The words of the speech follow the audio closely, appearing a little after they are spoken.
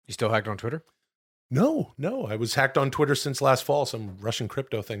You still hacked on Twitter? No. I was hacked on Twitter since last fall, some Russian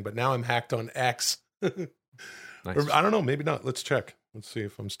crypto thing, but now I'm hacked on X. Nice. Or, I don't know, maybe not. Let's check. Let's see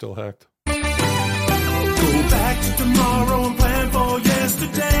if I'm still hacked. Go back to tomorrow and plan for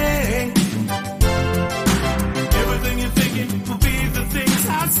yesterday. Everything you're thinking will be the things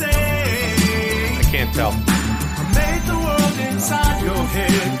I say. I can't tell. I made the world inside your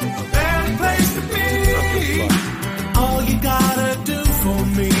head a better place to be. All you gotta do for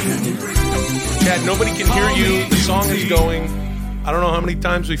me. Chad, nobody can hear you. The song is going. I don't know how many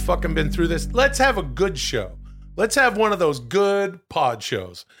times we've fucking been through this. Let's have a good show. Let's have one of those good pod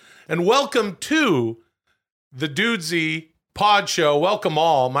shows. And welcome to the Dudesy Pod Show. Welcome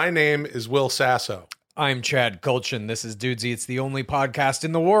all. My name is Will Sasso. I'm Chad Kulchin. This is Dudesy. It's the only podcast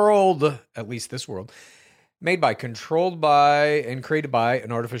in the world, at least this world, made by, controlled by, and created by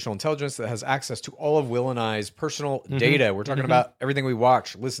an artificial intelligence that has access to all of Will and I's personal data. We're talking about everything we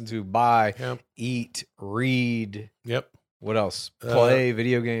watch, listen to, buy, eat, read. Yep. What else? Play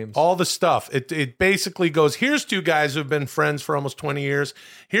video games. All the stuff. It basically goes, here's two guys who've been friends for almost 20 years.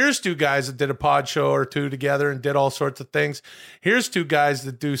 Here's two guys that did a pod show or two together and did all sorts of things. Here's two guys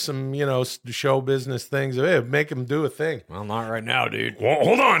that do some, show business things. Hey, make them do a thing. Well, not right now, dude. Well,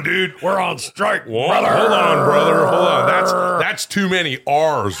 hold on, dude. We're on strike, brother. Hold on, brother. Hold on. That's too many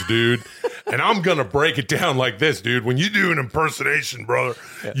R's, dude. And I'm going to break it down like this, dude. When you do an impersonation, brother,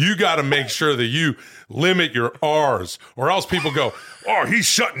 you got to make sure that you limit your R's, or else people go, oh, he's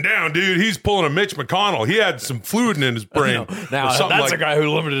shutting down, dude. He's pulling a Mitch McConnell. He had some fluid in his brain. Now, that's a guy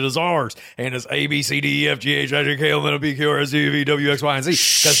who limited his R's and his A, B, C, D, E, F, G, H, I, J, K, L, M, N, O, P, Q, R, S, T, U, V, W, X, Y, and Z.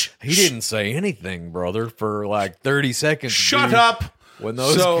 Because he didn't say anything, brother, for like 30 seconds. Shut up. When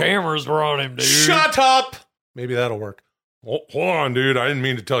those cameras were on him, dude. Shut up. Maybe that'll work. Hold on, dude. I didn't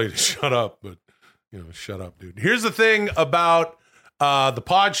mean to tell you to shut up, but, shut up, dude. Here's the thing about the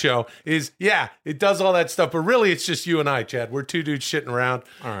pod show is, it does all that stuff, but really it's just you and I, Chad. We're two dudes shitting around.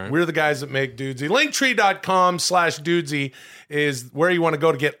 All right. We're the guys that make Dudesy. Linktree.com/Dudesy is where you want to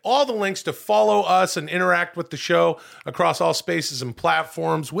go to get all the links to follow us and interact with the show across all spaces and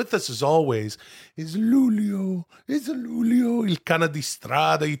platforms. With us, as always, is Lulio. It's Lulio, il cane di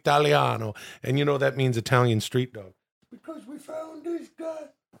strada italiano. And that means Italian street dog. Because we found this guy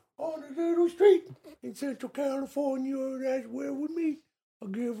on a little street in Central California. That's where we meet. I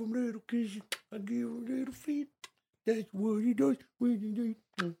give him little kisses. I give him little feet. That's what he does when he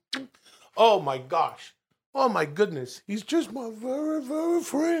does. Oh my gosh. Oh my goodness. He's just my very, very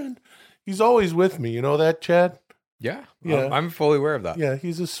friend. He's always with me. You know that, Chad? Yeah. I'm fully aware of that. Yeah,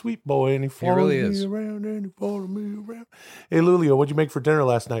 he's a sweet boy, and he follows me around, and he follows me around. Hey, Lulio, what'd you make for dinner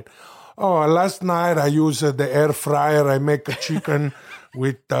last night? Oh, last night I used the air fryer. I make a chicken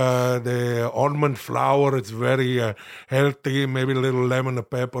with the almond flour. It's very healthy. Maybe a little lemon and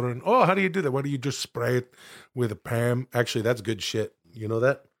pepper. And how do you do that? Why do you just spray it with a pan? Actually, that's good shit. You know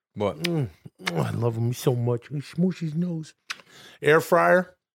that? What? I love him so much. He smoosh his nose. Air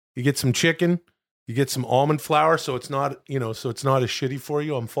fryer. You get some chicken. You get some almond flour, so it's not, so it's not as shitty for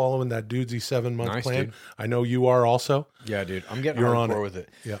you. I'm following that Dudesy 7-month plan. Dude. I know you are also. Yeah, dude. I'm getting hardcore with it.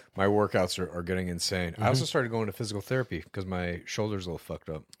 Yeah. My workouts are getting insane. I also started going to physical therapy because my shoulder's a little fucked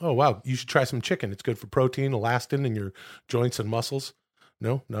up. Oh, wow. You should try some chicken. It's good for protein, elastin in your joints and muscles.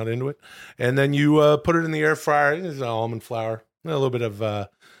 No, not into it. And then you put it in the air fryer. There's almond flour, a little bit of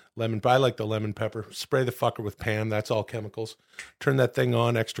lemon. I like the lemon pepper. Spray the fucker with Pam. That's all chemicals. Turn that thing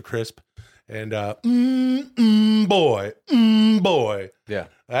on, extra crisp. And boy. Yeah.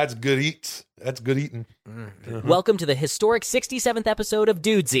 That's good eats. That's good eating. Welcome to the historic 67th episode of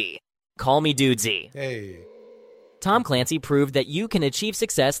Dudesy. Call me Dudesy. Hey. Tom Clancy proved that you can achieve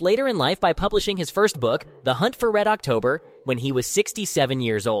success later in life by publishing his first book, The Hunt for Red October, when he was 67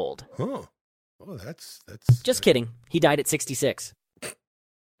 years old. Huh. Oh, that's... Just kidding. He died at 66.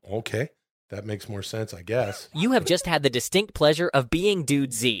 Okay. That makes more sense, I guess. You have just had the distinct pleasure of being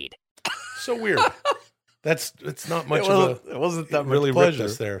Dudesy'd. So weird. It's not much it wasn't that much really pleasure.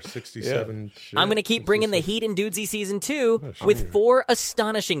 Ripped us there. 67. Yeah. I'm going to keep bringing the heat in Dudesy Season 2 with 4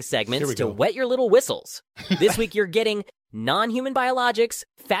 astonishing segments to wet your little whistles. This week you're getting Non-Human Biologics,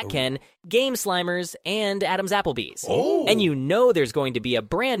 Fat Ken, Game Slimers, and Adam's Applebee's. Oh. And there's going to be a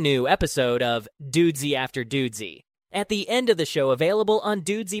brand new episode of Dudesy After Dudesy at the end of the show, available on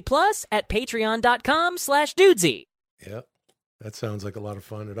Dudesy Plus at patreon.com/Dudesy. Yep. That sounds like a lot of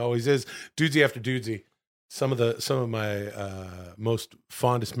fun. It always is. Dudesy after Dudesy. Some of my most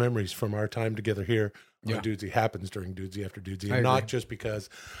fondest memories from our time together here on Dudesy happens during Dudesy after Dudesy, and not just because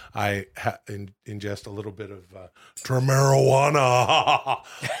I ingest a little bit of marijuana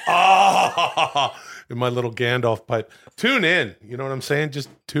in my little Gandalf pipe. Tune in. You know what I'm saying? Just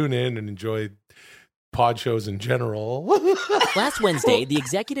tune in and enjoy pod shows in general. Last Wednesday, the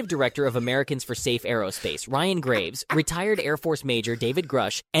executive director of Americans for Safe Aerospace, Ryan Graves, retired Air Force Major David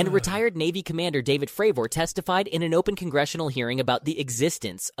Grush, and retired Navy Commander David Fravor testified in an open congressional hearing about the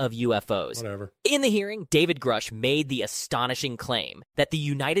existence of UFOs. Whatever. In the hearing, David Grush made the astonishing claim that the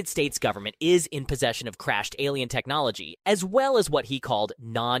United States government is in possession of crashed alien technology, as well as what he called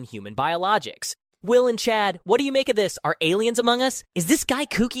non-human biologics. Will and Chad, what do you make of this? Are aliens among us? Is this guy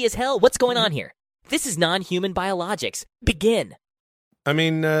kooky as hell? What's going on here? This is non-human biologics. Begin. I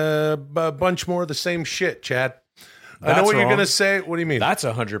mean, a bunch more of the same shit, Chad. I know That's what you're wrong. going to say. What do you mean? That's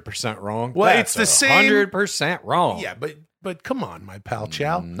 100% wrong. Well, That's it's the same- 100% wrong. Yeah, but come on, my pal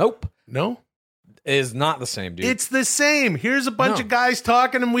Chow. Nope. No? It is not the same, dude. It's the same. Here's a bunch No. of guys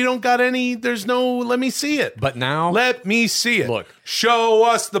talking and we don't got any, let me see it. But now, Let me see it. Look. Show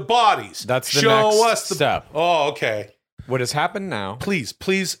us the bodies. That's the Show next us the step. Oh, okay. what has happened now, Please.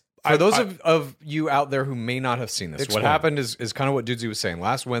 for those of you out there who may not have seen this, Explain. what happened is kind of what Dudesy was saying.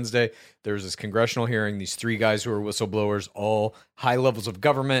 Last Wednesday, there was this congressional hearing. These three guys who are whistleblowers, all high levels of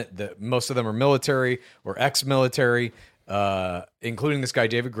government. Most of them are military or ex-military, including this guy,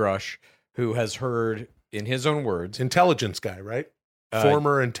 David Grush, who has heard, in his own words, intelligence guy, right?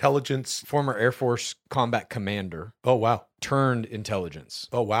 Former intelligence. former Air Force combat commander Oh, wow. turned intelligence.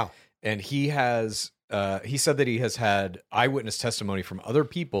 Oh, wow. And he has he said that he has had eyewitness testimony from other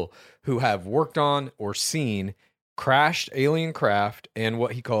people who have worked on or seen crashed alien craft and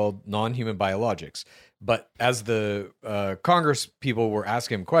what he called non-human biologics. But as the Congress people were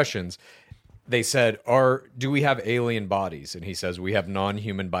asking him questions, they said, do we have alien bodies? And he says, we have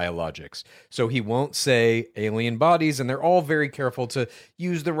non-human biologics. So he won't say alien bodies, and they're all very careful to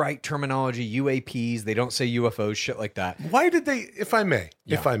use the right terminology, UAPs. They don't say UFOs, shit like that. Why did they, if I may,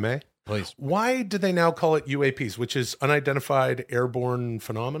 Please. why do they now call it UAPs, which is unidentified airborne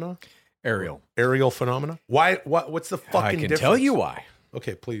phenomena? Aerial phenomena? Why? What's the fucking I can difference? tell you why.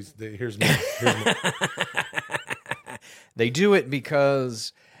 Okay, please. Here's me. They do it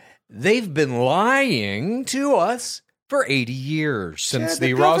because they've been lying to us for 80 years since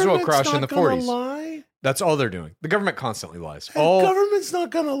the Roswell crash in the 40s. Lie. That's all they're doing. The government constantly lies. The government's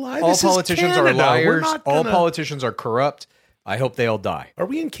not going to lie. All This politicians is are Canada. We're liars. not All gonna- politicians are corrupt. I hope they all die. Are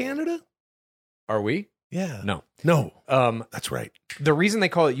we in Canada? Are we? Yeah. No. That's right. The reason they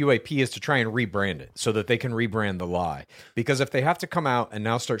call it UAP is to try and rebrand it so that they can rebrand the lie. Because if they have to come out and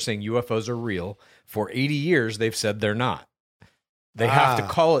now start saying UFOs are real, for 80 years they've said they're not. They have to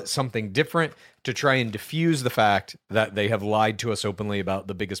call it something different to try and diffuse the fact that they have lied to us openly about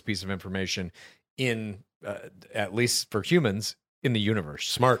the biggest piece of information in, at least for humans, in the universe.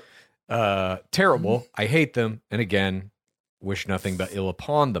 Smart. Terrible. I hate them. And again, wish nothing but ill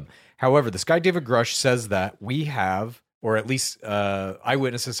upon them. However, this guy, David Grush, says that we have, or at least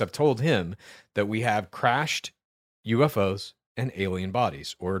eyewitnesses have told him that we have crashed UFOs and alien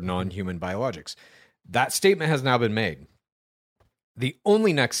bodies or non-human biologics. That statement has now been made. The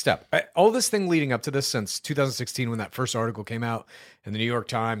only next step, all this thing leading up to this since 2016 when that first article came out in the New York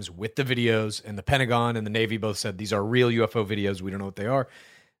Times with the videos, and the Pentagon and the Navy both said these are real UFO videos. We don't know what they are.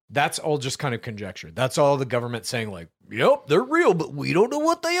 That's all just kind of conjecture. That's all the government saying, like, yep, they're real, but we don't know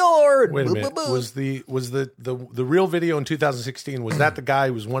what they are. Wait a minute. Was the real video in 2016, was that the guy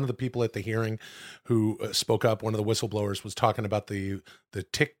who was one of the people at the hearing who spoke up, one of the whistleblowers, was talking about the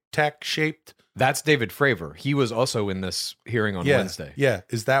tic-tac shaped? That's David Fravor. He was also in this hearing on Wednesday. Yeah.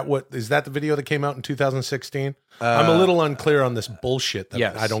 Is that the video that came out in 2016? I'm a little unclear on this bullshit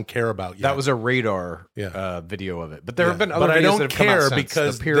that I don't care about yet. That was a radar video of it. But there have been other but I videos don't that have come out care since.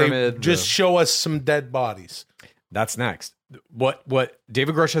 because the pyramid, they just show us some dead bodies. That's next. What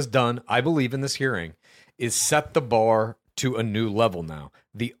David Grush has done, I believe, in this hearing is set the bar to a new level now.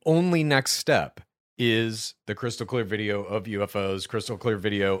 The only next step is the crystal clear video of UFOs, crystal clear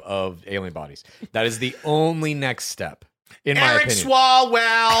video of alien bodies. That is the only next step, in my Eric opinion.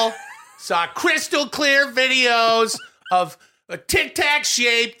 Swalwell saw crystal clear videos of a tic-tac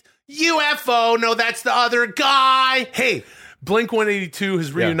shaped UFO. No, that's the other guy. Hey, Blink-182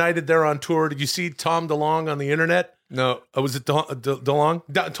 has reunited. They're on tour. Did you see Tom DeLonge on the internet? No. Was it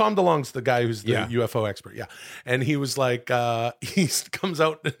DeLonge? Tom DeLonge's the guy who's the UFO expert. Yeah. And he was like, he comes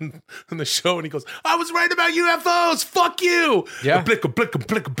out in the show and he goes, I was right about UFOs. Fuck you. Yeah. Blick, blick,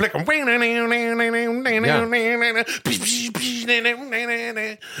 blick, blick. Now,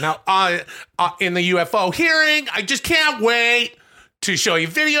 in the UFO hearing, I just can't wait to show you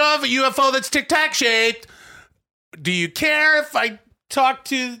video of a UFO that's tic-tac shaped. Do you care if I talk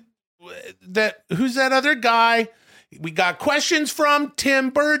to who's that other guy? We got questions from Tim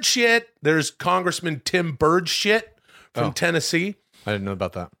Birdshit. There's Congressman Tim Birdshit from Tennessee. I didn't know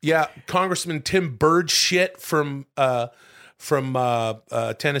about that. Yeah, Congressman Tim Birdshit from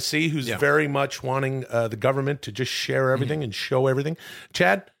Tennessee, who's very much wanting the government to just share everything and show everything.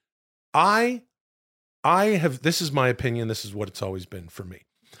 Chad, I have, this is my opinion. This is what it's always been for me.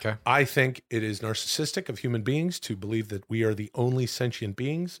 Okay. I think it is narcissistic of human beings to believe that we are the only sentient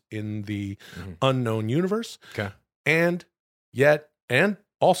beings in the unknown universe. Okay. And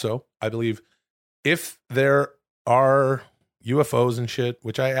also, I believe if there are UFOs and shit,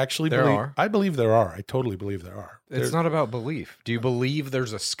 which I actually believe. I believe there are. I totally believe there are. It's not about belief. Do you believe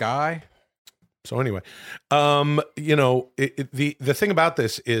there's a sky? So anyway, the thing about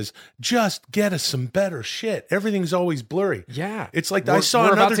this is just get us some better shit. Everything's always blurry. Yeah. It's like I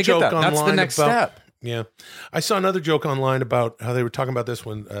saw another joke online. That's the next step. Yeah. I saw another joke online about how they were talking about this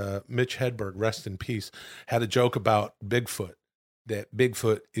when Mitch Hedberg, rest in peace, had a joke about Bigfoot, that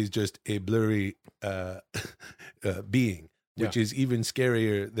Bigfoot is just a blurry being. Which is even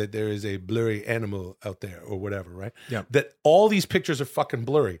scarier that there is a blurry animal out there or whatever, right? Yeah. That all these pictures are fucking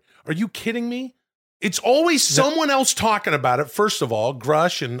blurry. Are you kidding me? It's always someone else talking about it. First of all,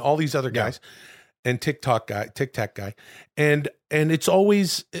 Grush and all these other guys and Tic Tac guy. And it's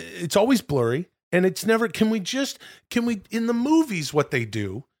always blurry. And it's never, can we in the movies, what they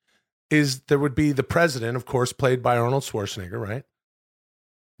do is there would be the president, of course, played by Arnold Schwarzenegger, right?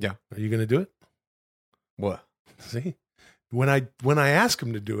 Yeah. Are you going to do it? What? See? When I ask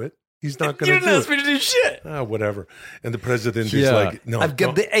him to do it, he's not going to do it. You didn't ask me to do shit. Oh, whatever. And the president is like, no. I've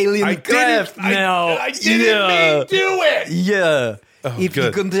got the alien craft now. I didn't do it. Yeah. Oh, if good.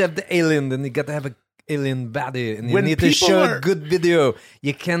 you're going to have the alien, then you got to have an alien body. And you When need to people show are- a good video.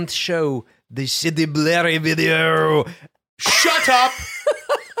 You can't show the shitty blurry video. Shut up.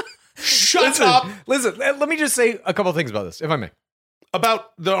 Shut up. Listen, let me just say a couple things about this, if I may.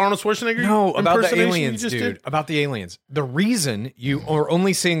 About the Arnold Schwarzenegger No, about the impersonation aliens, you just dude. did? About the aliens. The reason you are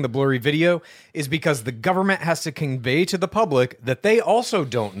only seeing the blurry video is because the government has to convey to the public that they also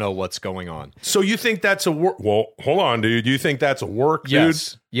don't know what's going on. So you think that's a work? Well, hold on, dude. You think that's a work,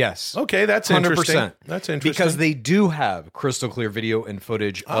 Yes. dude? Yes. Okay, that's 100%. interesting. That's interesting. Because they do have crystal clear video and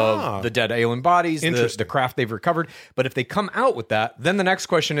footage of the dead alien bodies, the craft they've recovered. But if they come out with that, then the next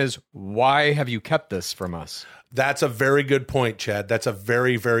question is, why have you kept this from us? That's a very good point, Chad. That's a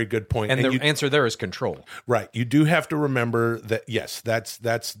very, very good point. And the answer there is control. Right. You do have to remember that, yes,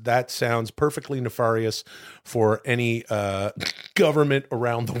 that sounds perfectly nefarious for any government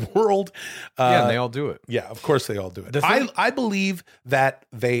around the world. Yeah, and they all do it. Yeah, of course they all do it. I believe that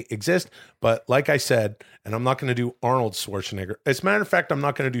they exist, but like I said, and I'm not going to do Arnold Schwarzenegger. As a matter of fact, I'm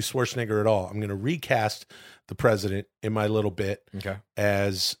not going to do Schwarzenegger at all. I'm going to recast the president in my little bit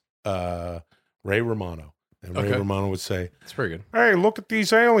as Ray Romano. And Ray Romano would say, It's pretty good. "Hey, look at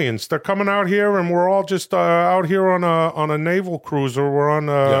these aliens! They're coming out here, and we're all just out here on a naval cruiser. We're on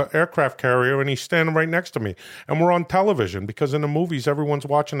a aircraft carrier, and he's standing right next to me, and we're on television because in the movies everyone's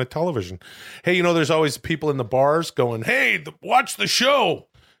watching the television. Hey, there's always people in the bars going, "Hey, watch the show,"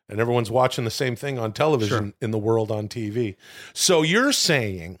 and everyone's watching the same thing on television in the world on TV. So you're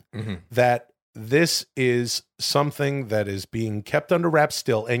saying that this is something that is being kept under wraps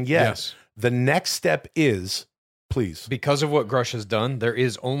still, and yes. The next step is, please. Because of what Grush has done, there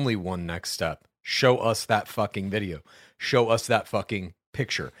is only one next step. Show us that fucking video. Show us that fucking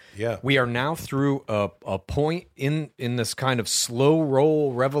picture. Yeah. We are now through a point in this kind of slow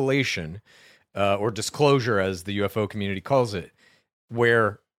roll revelation or disclosure, as the UFO community calls it,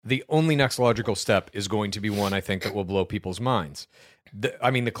 where the only next logical step is going to be one, I think, that will blow people's minds.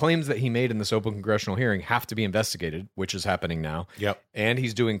 The claims that he made in this open congressional hearing have to be investigated, which is happening now. Yep. And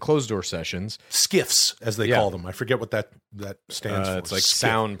he's doing closed-door sessions. SCIFs, as they call them. I forget what that stands for. It's like SCIF.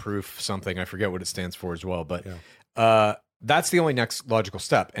 soundproof something. I forget what it stands for as well. But that's the only next logical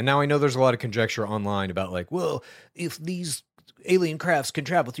step. And now I know there's a lot of conjecture online about like, well, if these alien crafts can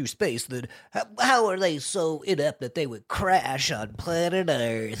travel through space, then how are they so inept that they would crash on planet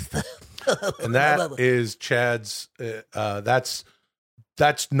Earth? And that is Chad's,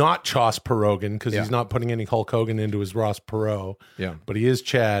 that's not Chos Perot because he's not putting any Hulk Hogan into his Ross Perot. Yeah. But he is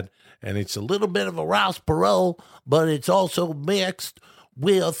Chad, and it's a little bit of a Ross Perot, but it's also mixed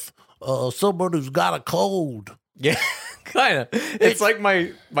with someone who's got a cold. Yeah, kind of. It's like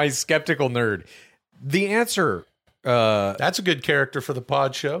my skeptical nerd. The answer... that's a good character for the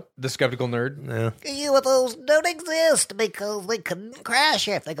pod show. The skeptical nerd. Yeah. UFOs don't exist because they couldn't crash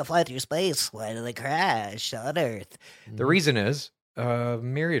if they could fly through space. Why do they crash on Earth? The reason is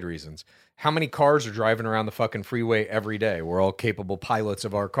Myriad reasons. How many cars are driving around the fucking freeway every day? We're all capable pilots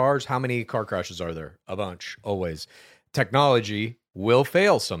of our cars. How many car crashes are there? A bunch, always. Technology will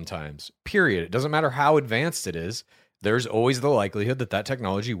fail sometimes, period. It doesn't matter how advanced it is. There's always the likelihood that that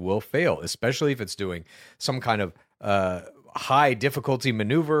technology will fail, especially if it's doing some kind of high difficulty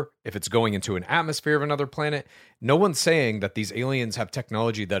maneuver, if it's going into an atmosphere of another planet. No one's saying that these aliens have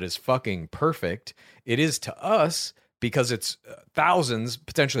technology that is fucking perfect. It is to us, because it's thousands,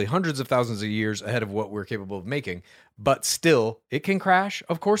 potentially hundreds of thousands of years ahead of what we're capable of making. But still, it can crash.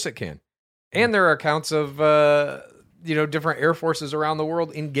 Of course it can. And there are accounts of, different air forces around the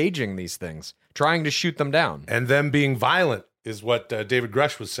world engaging these things, trying to shoot them down. And them being violent is what David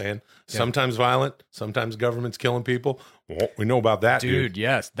Grush was saying. Sometimes violent, sometimes government's killing people. Well, we know about that, dude.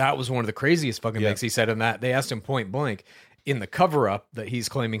 Yes. That was one of the craziest fucking things he said in that. They asked him point blank, in the cover-up that he's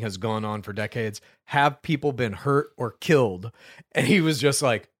claiming has gone on for decades, have people been hurt or killed? And he was just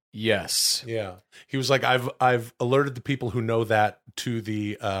like, yes. Yeah. He was like, I've alerted the people who know that to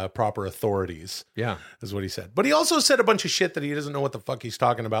the proper authorities. Yeah. Is what he said. But he also said a bunch of shit that he doesn't know what the fuck he's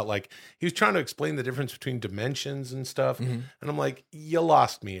talking about. Like, he was trying to explain the difference between dimensions and stuff. Mm-hmm. And I'm like, you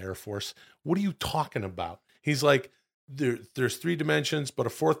lost me, Air Force. What are you talking about? He's like, there's 3 dimensions, but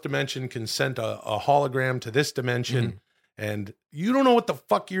a 4th dimension can send a hologram to this dimension. Mm-hmm. And you don't know what the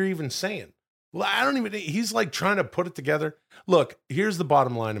fuck you're even saying. Well, he's like trying to put it together. Look, here's the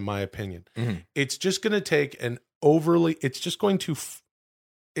bottom line, in my opinion. Mm-hmm. It's just going to take it's just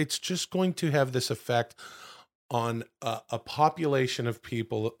going to have this effect on a population of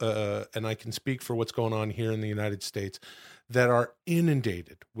people, and I can speak for what's going on here in the United States, that are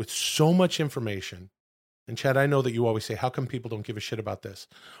inundated with so much information. And Chad, I know that you always say, how come people don't give a shit about this?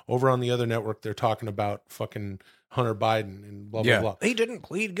 Over on the other network, they're talking about fucking Hunter Biden and blah, blah, blah. He didn't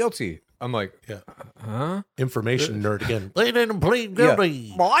plead guilty. I'm like, huh? Information nerd again. They didn't plead guilty.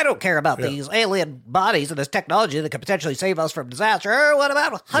 Yeah. Well, I don't care about these alien bodies and this technology that could potentially save us from disaster. What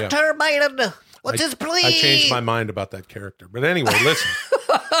about Hunter Biden? What's his plea? I changed my mind about that character. But anyway, listen.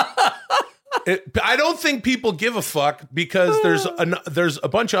 I don't think people give a fuck, because there's a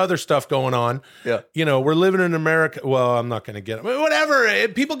bunch of other stuff going on. Yeah. We're living in America. Well, I'm not going to get it. Whatever.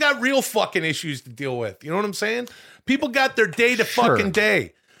 People got real fucking issues to deal with. You know what I'm saying? People got their day to fucking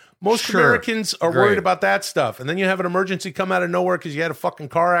day. Most Americans are worried about that stuff. And then you have an emergency come out of nowhere because you had a fucking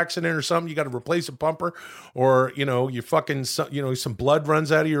car accident or something. You got to replace a bumper, or, you fucking, some blood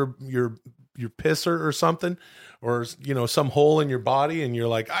runs out of your pisser or something, or, some hole in your body, and you're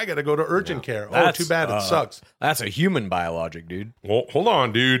like, I got to go to urgent care. Oh, too bad. It sucks. That's a human biologic, dude. Well, hold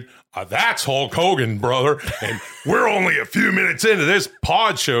on, dude. That's Hulk Hogan, brother. And we're only a few minutes into this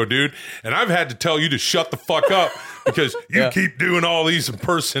pod show, dude. And I've had to tell you to shut the fuck up because you keep doing all these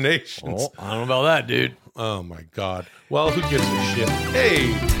impersonations. Oh, I don't know about that, dude. Oh, my God. Well, who gives a shit?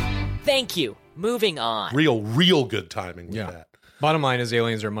 Hey. Thank you. Moving on. Real good timing with that. Bottom line is,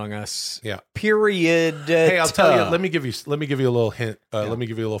 aliens are among us. Yeah. Period. Hey, I'll tell you. Let me give you a little hint. Let me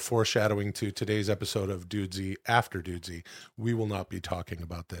give you a little foreshadowing to today's episode of Dudesy After Dudesy. We will not be talking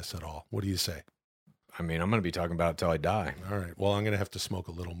about this at all. What do you say? I mean, I'm going to be talking about it till I die. All right. Well, I'm going to have to smoke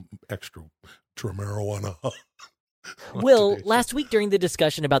a little extra marijuana. Will, last week during the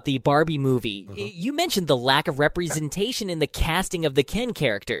discussion about the Barbie movie, you mentioned the lack of representation in the casting of the Ken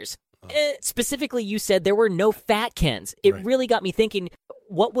characters. Specifically, you said there were no fat Kens. It really got me thinking,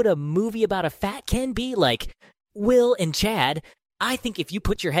 what would a movie about a fat Ken be like? Will and Chad, I think if you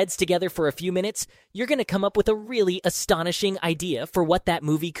put your heads together for a few minutes, you're going to come up with a really astonishing idea for what that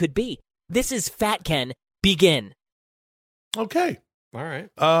movie could be. This is Fat Ken. Begin. Okay. All right.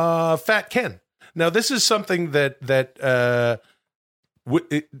 Fat Ken. Now, this is something that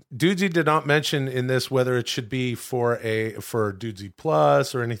Dudesy did not mention in this whether it should be for Dudesy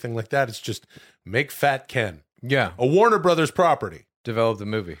Plus or anything like that. It's just make Fat Ken. Yeah. A Warner Brothers property. Develop the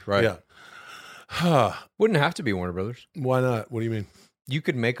movie, right? Yeah. Wouldn't have to be Warner Brothers. Why not? What do you mean? You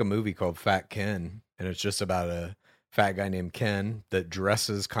could make a movie called Fat Ken, and it's just about a fat guy named Ken that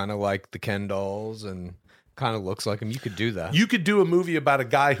dresses kind of like the Ken dolls and kind of looks like him. You could do that. You could do a movie about a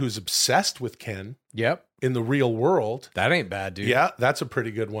guy who's obsessed with Ken. Yep. In the real world. That ain't bad, dude. Yeah, that's a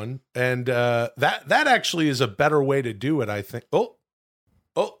pretty good one. And that actually is a better way to do it, I think. Oh,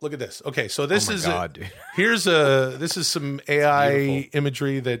 look at this. Okay, so this is some AI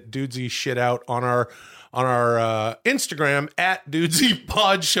imagery that Dudesy shit out on our Instagram at Dudesy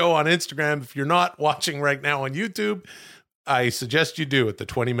Pod Show on Instagram. If you're not watching right now on YouTube, I suggest you do at the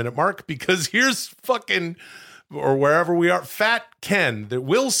 20-minute mark, because here's fucking, or wherever we are, Fat Ken.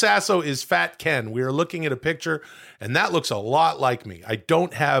 Will Sasso is Fat Ken. We are looking at a picture, and that looks a lot like me. I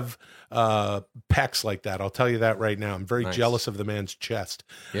don't have pecs like that. I'll tell you that right now. I'm very Nice. jealous of the man's chest.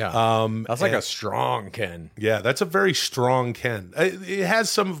 Yeah. That's like and- a strong Ken. Yeah, that's a very strong Ken. It has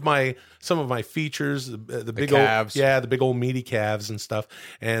some of my features, the big calves. old, the big old meaty calves and stuff.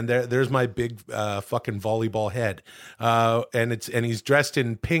 And there's my big fucking volleyball head. And he's dressed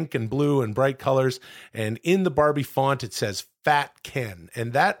in pink and blue and bright colors. And in the Barbie font, it says Fat Ken.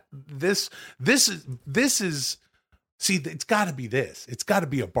 And this is. See, it's got to be this. It's got to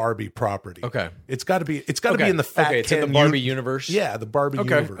be a Barbie property. Okay. It's got to be in the Fat Ken. It's in the Barbie universe. Yeah, the Barbie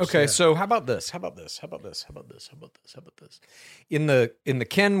universe. Okay. Yeah. So how about this? In the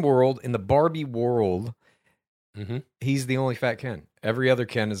Ken world, in the Barbie world, he's the only fat Ken. Every other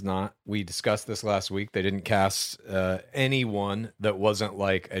Ken is not. We discussed this last week. They didn't cast anyone that wasn't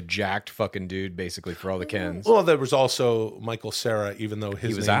like a jacked fucking dude, basically, for all the Kens. Well, there was also Michael Cera, even though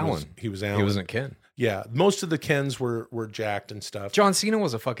he was name Alan. he was Alan. He wasn't Ken. Yeah, most of the Kens were jacked and stuff. John Cena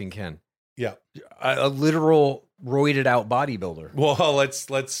was a fucking Ken. Yeah. A literal roided out bodybuilder. Well,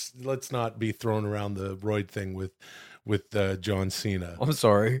 let's not be throwing around the roid thing with John Cena. I'm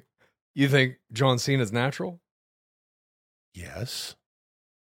sorry. You think John Cena's natural? Yes.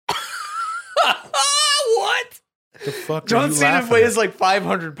 What? The fuck? John Cena weighs like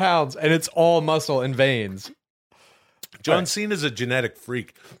 500 pounds and it's all muscle and veins. John Cena's a genetic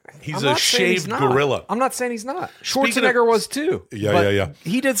freak. He's I'm a not saying he's shaved not. gorilla. I'm not saying he's not. Speaking Schwarzenegger was too. Yeah, yeah.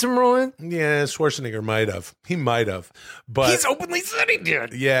 He did some rolling. Yeah, Schwarzenegger might have. He might have. But He's openly said he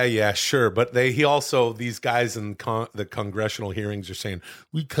did. yeah, sure. But he also, these guys in the congressional hearings are saying,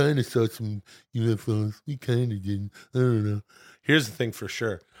 we kind of saw some UFOs. We kind of didn't. I don't know. Here's the thing for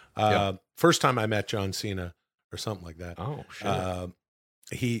sure. First time I met John Cena or something like that. Oh, shit.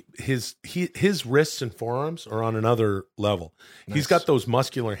 His wrists and forearms are on another level. Nice. He's got those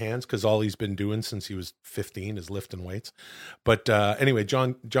muscular hands because all he's been doing since he was 15 is lifting weights. But anyway,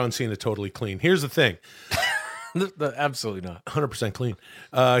 John Cena totally clean. Here's the thing. Absolutely not. 100% clean.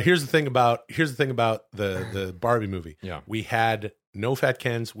 Here's the thing about the Barbie movie. Yeah. We had no fat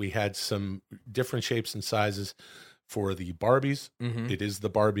Kens. We had some different shapes and sizes for the Barbies. It is the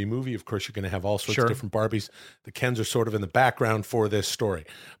Barbie movie. Of course, you're going to have all sorts of different Barbies. The Kens are sort of in the background for this story,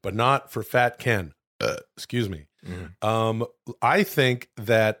 but not for Fat Ken. Excuse me. I think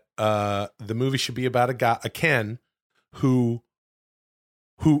that the movie should be about a Ken who.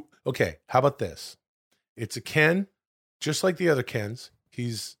 Okay, how about this? It's a Ken, just like the other Kens.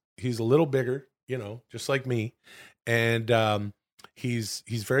 He's a little bigger, just like me, and he's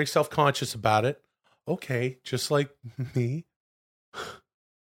very self-conscious about it. Okay, just like me.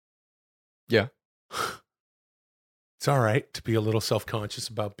 Yeah. It's all right to be a little self-conscious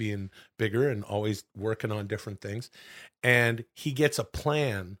about being bigger and always working on different things. And he gets a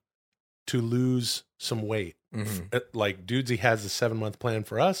plan to lose some weight. Like Dudesy has a 7-month plan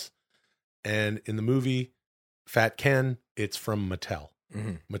for us. And in the movie, Fat Ken, it's from Mattel.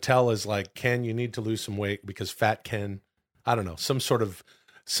 Mattel is like, Ken, you need to lose some weight because Fat Ken, I don't know, some sort of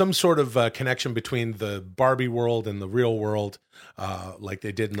connection between the Barbie world and the real world, like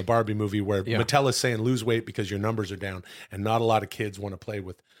they did in the Barbie movie, where Mattel is saying lose weight because your numbers are down, and not a lot of kids want to play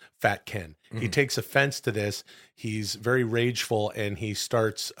with Fat Ken. He takes offense to this. He's very rageful, and he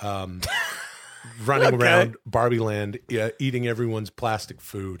starts running around Barbie Land, eating everyone's plastic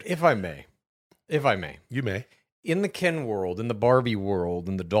food. If I may. You may. In the Ken world, in the Barbie world,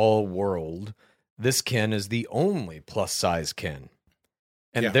 in the doll world, this Ken is the only plus-size Ken.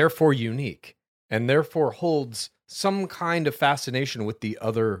 And therefore unique, and therefore holds some kind of fascination with the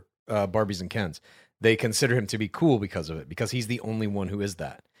other Barbies and Kens. They consider him to be cool because of it, because he's the only one who is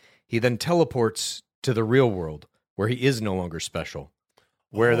that. He then teleports to the real world, where he is no longer special,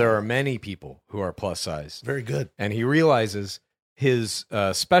 where there are many people who are plus size. Very good. And he realizes his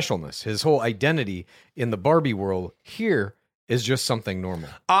specialness, his whole identity in the Barbie world here is just something normal.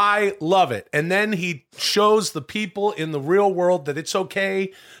 I love it. And then he shows the people in the real world that it's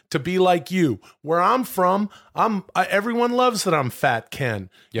okay to be like you. Where I'm from, everyone loves that I'm Fat Ken.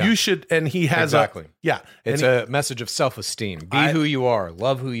 Yeah. You should, and he has It's a message of self-esteem. Be who you are.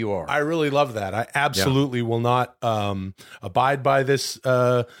 Love who you are. I really love that. I absolutely will not abide by this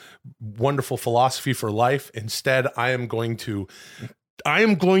wonderful philosophy for life. Instead, I am going to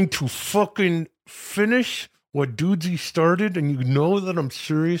fucking finish what Dudesy started, and you know that I'm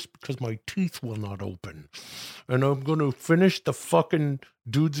serious because my teeth will not open. And I'm going to finish the fucking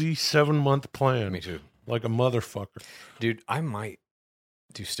Dudesy 7-month plan. Me too. Like a motherfucker. Dude, I might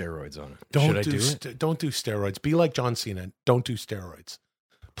do steroids on it. Don't Should I do it? Don't do steroids. Be like John Cena. Don't do steroids.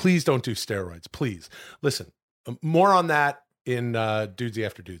 Please don't do steroids. Please. Listen, more on that in Dudesy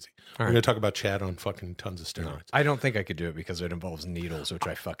After Dudesy. We're going to talk about Chad on fucking tons of steroids. No, I don't think I could do it because it involves needles, which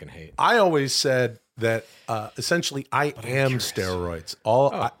I fucking hate. I always said that essentially I am steroids.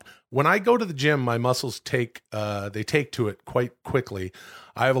 When I go to the gym, my muscles take to it quite quickly.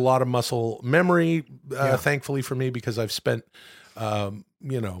 I have a lot of muscle memory, thankfully for me, because I've spent,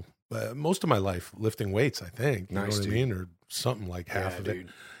 most of my life lifting weights, I think. You know what I mean? Or something like half of it.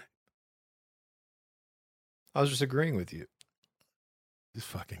 I was just agreeing with you. This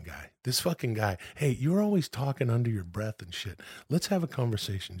fucking guy. Hey, you're always talking under your breath and shit. Let's have a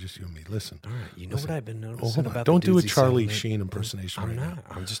conversation, just you and me. Listen. All right. You know what I've been noticing about Don't do a Dudesy Charlie 7? Sheen impersonation I'm right not. now.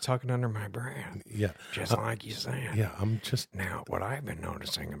 I'm just talking under my breath. Yeah. Just like you said. Yeah, I'm just... Now, what I've been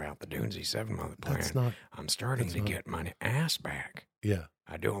noticing about the Dudesy 7-month plan, I'm starting to get my ass back. Yeah.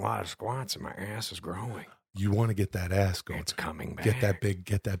 I do a lot of squats and my ass is growing. You want to get that ass going. It's coming back. Get that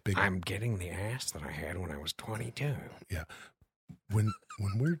big... I'm getting the ass that I had when I was 22. Yeah. When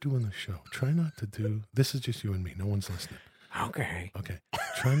we're doing the show, try not to do... This is just you and me. No one's listening. Okay.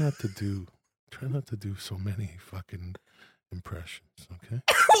 Try not to do so many fucking impressions, okay?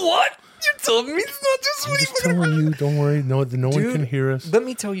 What? You told me it's not just I'm just telling you, don't worry. No one can hear us. Let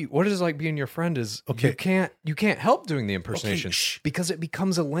me tell you, what it is like being your friend is you can't help doing the impersonations because it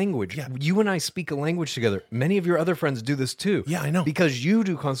becomes a language. Yeah. You and I speak a language together. Many of your other friends do this too. Yeah, I know. Because you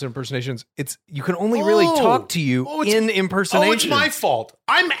do constant impersonations, you can only really talk to you in impersonation. Oh, it's my fault.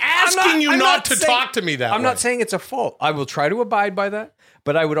 I'm asking you not to talk to me that way. I'm not saying it's a fault. I will try to abide by that.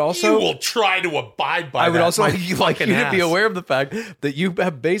 But I would also... You will try to abide by that. I would also like you to ass. be aware of the fact that you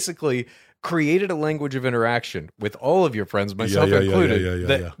have basically created a language of interaction with all of your friends, myself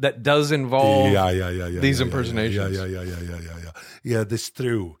included, that does involve these impersonations. Yeah, that's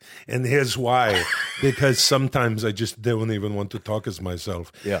true. And here's why. Because sometimes I just don't even want to talk as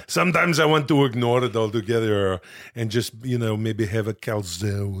myself. Yeah. Sometimes I want to ignore it altogether and just, maybe have a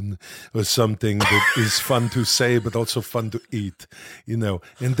calzone or something that is fun to say but also fun to eat, And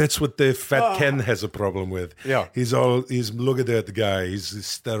that's what the fat Ken has a problem with. Yeah. He's look at that guy. He's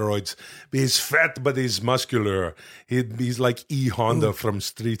steroids. He's fat, but he's muscular. He's like E. Honda from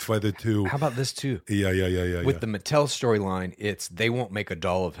Street Fighter 2. How about this too? Yeah. With the Mattel storyline, it's they won't make a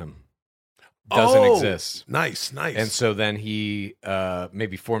doll of him. Doesn't exist. Nice. And so then he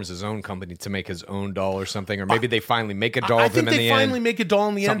maybe forms his own company to make his own doll or something, or maybe they finally make a doll of him in the end. I think they finally make a doll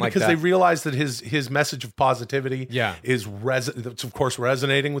in the end Something like because that. they realize that his message of positivity is it's of course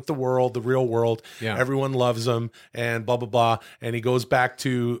resonating with the world, the real world. Yeah. Everyone loves him and blah, blah, blah. And he goes back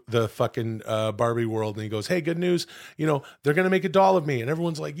to the fucking Barbie world and he goes, hey, good news. They're going to make a doll of me. And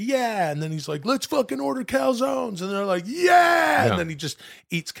everyone's like, yeah. And then he's like, let's fucking order calzones. And they're like, yeah. And then he just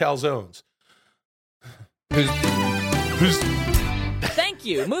eats calzones. Thank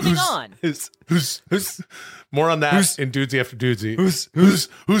you. Moving on. Who's more on that in Dudesy After Dudesy. Who's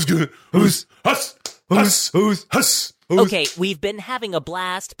good? Who's us? Okay, we've been having a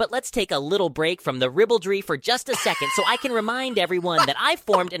blast, but let's take a little break from the ribaldry for just a second so I can remind everyone that I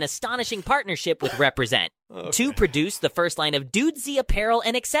formed an astonishing partnership with Represent to produce the first line of Dudesy apparel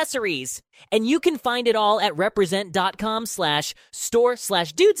and accessories. And you can find it all at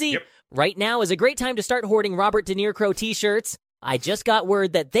represent.com/store/Dudesy. Yep. Right now is a great time to start hoarding Robert De Niro t-shirts. I just got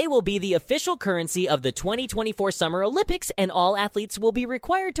word that they will be the official currency of the 2024 Summer Olympics, and all athletes will be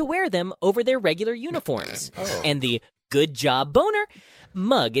required to wear them over their regular uniforms. And the Good Job Boner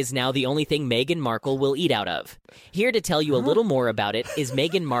mug is now the only thing Meghan Markle will eat out of. Here to tell you a little more about it is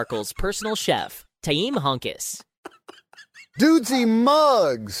Meghan Markle's personal chef, Taim Honkus. Dudesy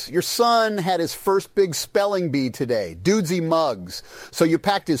mugs. Your son had his first big spelling bee today. Dudesy mugs. So you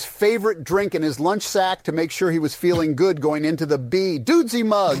packed his favorite drink in his lunch sack to make sure he was feeling good going into the bee. Dudesy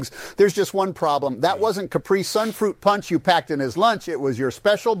mugs. There's just one problem. That wasn't Capri Sunfruit Punch you packed in his lunch. It was your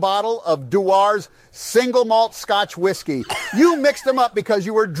special bottle of Duar's single malt Scotch whiskey. You mixed them up because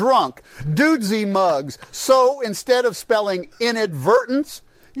you were drunk. Dudesy mugs. So instead of spelling inadvertence,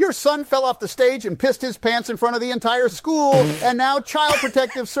 your son fell off the stage and pissed his pants in front of the entire school, and now Child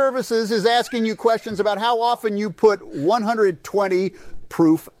Protective Services is asking you questions about how often you put 120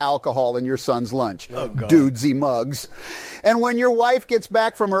 proof alcohol in your son's lunch. Dudesy mugs. And when your wife gets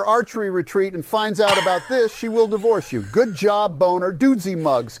back from her archery retreat and finds out about this, she will divorce you. Good job, Boner. Dudesy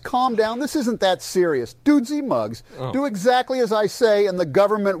mugs. Calm down. This isn't that serious. Dudesy mugs. Do exactly as I say, and the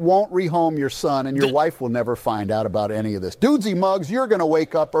government won't rehome your son, and your wife will never find out about any of this. Dudesy mugs, you're going to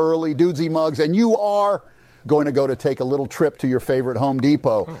wake up early. Dudesy mugs, and you are going to go to take a little trip to your favorite Home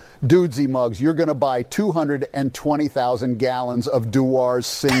Depot. Dudesy mugs, you're going to buy 220,000 gallons of Duar's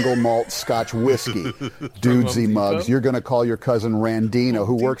single malt Scotch whiskey. Dudesy mugs, you're going to call your cousin Randina,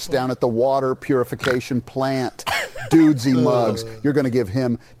 who works down at the water purification plant. Dudesy Muggs. You're going to give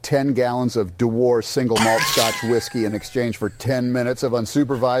him 10 gallons of Dewar single malt Scotch whiskey in exchange for 10 minutes of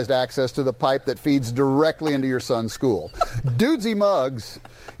unsupervised access to the pipe that feeds directly into your son's school. Dudesy Muggs.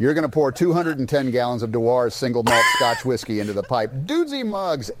 You're going to pour 210 gallons of Dewar's single malt Scotch whiskey into the pipe. Dudesy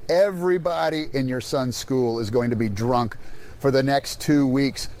Muggs. Everybody in your son's school is going to be drunk for the next 2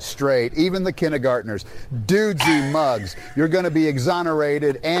 weeks straight, even the kindergartners. Dudesy Muggs. You're going to be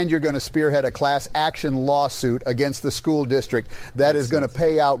exonerated, and you're going to spearhead a class action lawsuit against the school district that is going to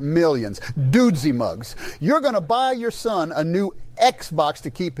pay out millions. Dudesy Muggs. You're going to buy your son a new Xbox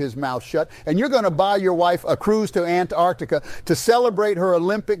to keep his mouth shut, and you're going to buy your wife a cruise to Antarctica to celebrate her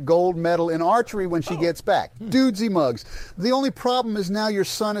Olympic gold medal in archery when she gets back. Dudesy Muggs. The only problem is now your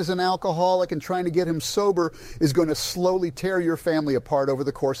son is an alcoholic, and trying to get him sober is going to slowly tear your family apart over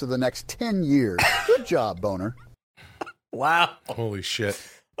the course of the next 10 years. Good job, Boner. Wow. Holy shit.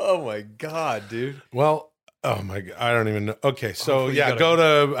 Oh my God, dude. Well, oh my God, I don't even know. Okay, so you go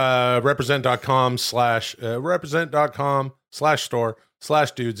to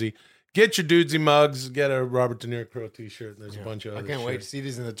represent.com/store/dudesy. Get your Dudesy mugs. Get a Robert De Niro t-shirt. There's a bunch of other I can't wait to shit. see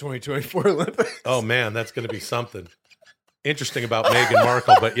these in the 2024 Olympics. Oh man, that's going to be something interesting about Meghan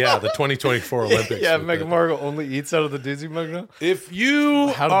Markle. But yeah, the 2024 Olympics. Yeah, with Meghan the- Markle only eats out of the Dudesy mug now. If you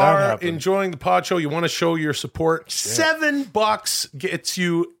How did that are happen? enjoying the pod show, you want to show your support, $7 gets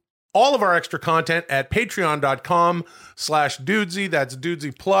you all of our extra content at patreon.com/Dudesy. That's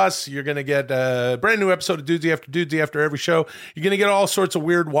Dudesy Plus. You're going to get a brand new episode of Dudesy after every show. You're going to get all sorts of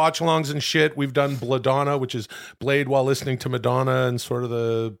weird watch-alongs and shit. We've done Bladonna, which is Blade while listening to Madonna and sort of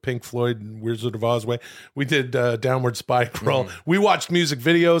the Pink Floyd Wizard of Oz way. We did Downward Spiral. We watched music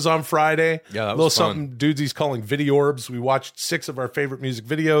videos on Friday. Yeah, that a little was fun. something Dudesy's calling Video Orbs. We watched 6 of our favorite music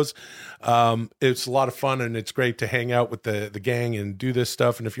videos. It's a lot of fun, and it's great to hang out with the gang and do this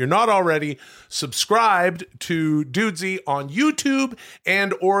stuff. And if you're not already subscribed to Dudesy on YouTube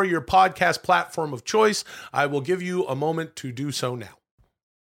and or your podcast platform of choice, I will give you a moment to do so now.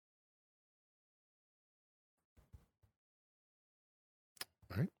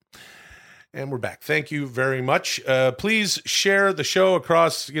 All right. And we're back. Thank you very much. Please share the show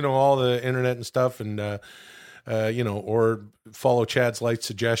across, all the internet and stuff, and or follow Chad's light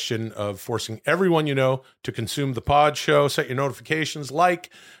suggestion of forcing everyone to consume the pod show. Set your notifications,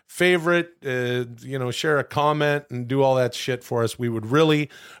 favorite, share a comment, and do all that shit for us. We would really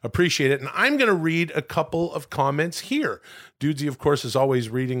appreciate it. And I'm going to read a couple of comments here. Dudesy, of course, is always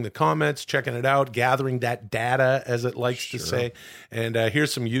reading the comments, checking it out, gathering that data, as it likes to say. And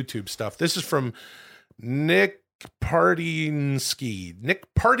here's some YouTube stuff. This is from Nick Partinsky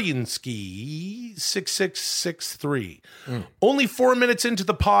 6663. Only 4 minutes into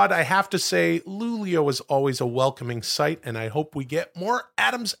the pod, I have to say Lulio is always a welcoming sight, and I hope we get more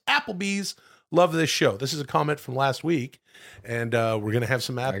Adams Applebee's. Love this show. This is a comment from last week, and we're gonna have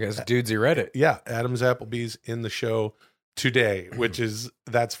some I guess Dudesy read it. yeah, Adams Applebee's in the show today,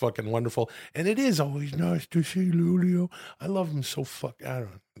 that's fucking wonderful. And it is always nice to see Lulio. I love him so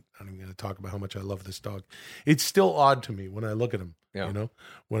I'm not even going to talk about how much I love this dog. It's still odd to me when I look at him. Yeah.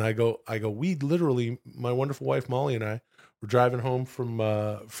 When I go, we literally, my wonderful wife Molly and I were driving home from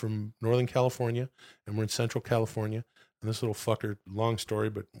Northern California, and we're in Central California. And this little fucker, long story,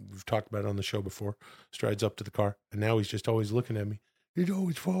 but we've talked about it on the show before, strides up to the car, and now he's just always looking at me. He's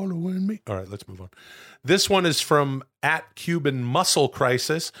always following me. All right, let's move on. This one is from @Cuban Muscle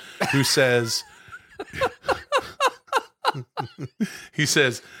Crisis, who says, he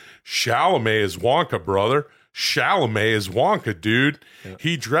says, Chalamet is Wonka, brother. Chalamet is Wonka, dude. Yeah.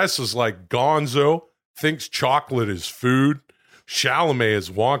 He dresses like Gonzo, thinks chocolate is food. Chalamet is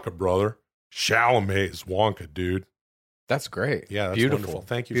Wonka, brother. Chalamet is Wonka, dude. That's great. Yeah, that's beautiful. Wonderful.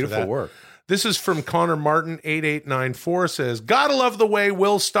 Thank you Beautiful for that. work. This is from Connor Martin, 8894, says, gotta love the way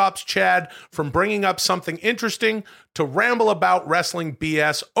Will stops Chad from bringing up something interesting to ramble about wrestling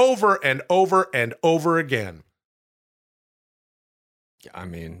BS over and over and over again. I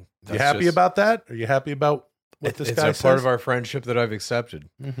mean, you happy about that? Are you happy about what this guy says? It's a part of our friendship that I've accepted.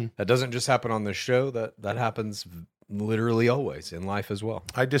 Mm-hmm. That doesn't just happen on this show. That happens literally always in life as well.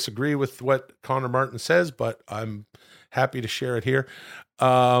 I disagree with what Connor Martin says, but I'm happy to share it here.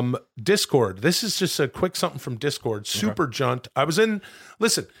 Discord. This is just a quick something from Discord. Super Junt. I was in,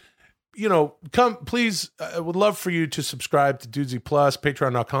 listen, come, please. I would love for you to subscribe to Dudesy Plus,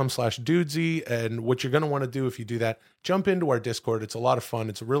 patreon.com/Dudesy. And what you're going to want to do if you do that, jump into our Discord. It's a lot of fun.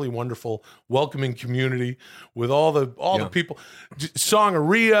 It's a really wonderful, welcoming community with all the people.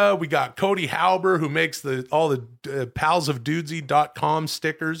 Songaria. We got Cody Halber, who makes all the palsofdudesy.com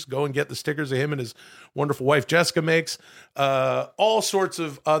stickers. Go and get the stickers of him and his wonderful wife Jessica makes, all sorts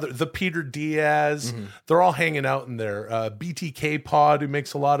of other, the Peter Diaz, they're all hanging out in there. BTK Pod, who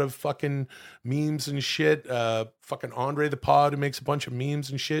makes a lot of fucking memes and shit. Fucking Andre the Pod, who makes a bunch of memes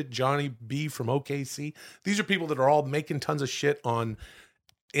and shit. Johnny B from OKC. These are people that are all making tons of shit on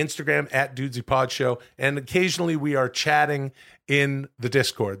Instagram at Dudesy Pod Show, and occasionally we are chatting in the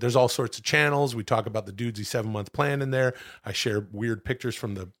Discord. There's all sorts of channels. We talk about the Dudesy 7-month plan in there. I share weird pictures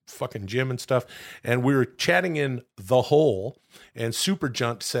from the fucking gym and stuff. And we were chatting in the hole, and Super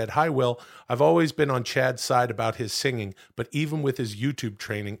Junt said, "Hi, Will. I've always been on Chad's side about his singing, but even with his YouTube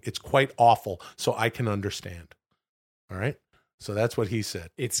training, it's quite awful, so I can understand." All right. So that's what he said.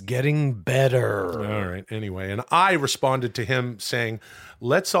 It's getting better. All right. Anyway, and I responded to him saying,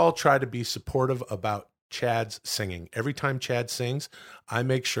 let's all try to be supportive about Chad's singing. Every time Chad sings, I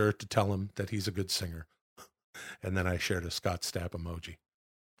make sure to tell him that he's a good singer. And then I shared a Scott Stapp emoji.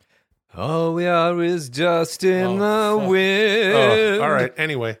 All we are is dust in the wind. Oh, all right.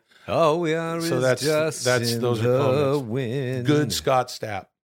 Anyway. All we are is dust in the wind. Good Scott Stapp.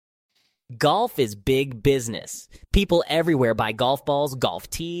 Golf is big business. People everywhere buy golf balls, golf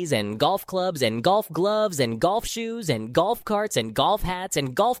tees, and golf clubs, and golf gloves, and golf shoes, and golf carts, and golf hats,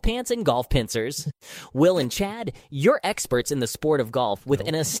 and golf pants, and golf pincers. Will and Chad, you're experts in the sport of golf with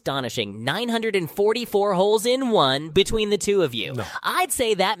an astonishing 944 holes in one between the two of you. I'd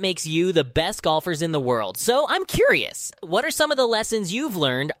say that makes you the best golfers in the world. So I'm curious, what are some of the lessons you've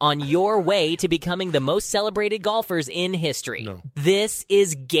learned on your way to becoming the most celebrated golfers in history? This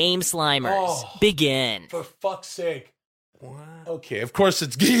is Game Slimers. Begin. For fuck's sake. What? Okay, of course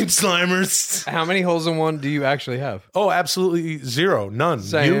it's Game Slimers. How many holes in one do you actually have? Oh, absolutely zero. None.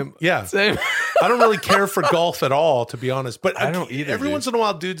 Same. You? Yeah. Same. I don't really care for golf at all, to be honest. But I don't either. Every once in a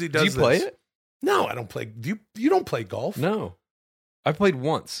while, Dudesy does Do you play this. it? No, I don't play. You don't play golf? No. I played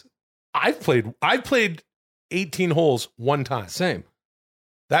once. I've played 18 holes one time. Same.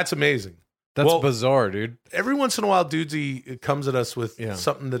 That's amazing. That's bizarre, dude. Every once in a while, Dudesy comes at us with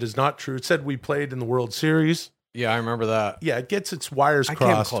something that is not true. It said we played in the World Series. Yeah, I remember that. Yeah, it gets its wires I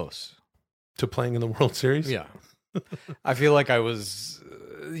crossed. came close to playing in the World Series. Yeah. I feel like I was,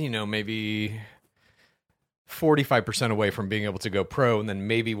 maybe 45% away from being able to go pro, and then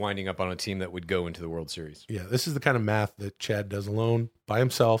maybe winding up on a team that would go into the World Series. Yeah, this is the kind of math that Chad does alone, by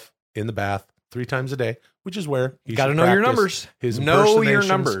himself, in the bath, 3 times a day, which is where he got to should know your practice numbers. His know your impersonations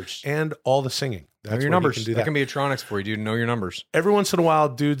numbers. And all the singing. That's know your where numbers. He can do that can be Atronics for you, dude. Know your numbers. Every once in a while,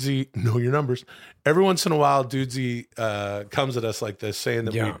 Dudesy, know your numbers. Every once in a while, Dudesy comes at us like this, saying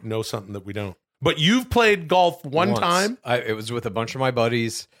that we know something that we don't. But you've played golf once. Time? It was with a bunch of my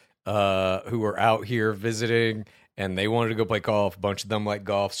buddies who were out here visiting, and they wanted to go play golf. A bunch of them like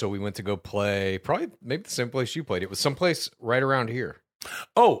golf, so we went to go play maybe the same place you played. It was someplace right around here.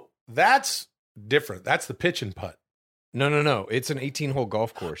 Oh, that's different. That's the pitch and putt. No. It's an 18-hole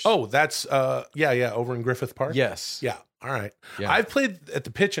golf course. Oh, that's over in Griffith Park. Yes. Yeah. All right. Yeah. I've played at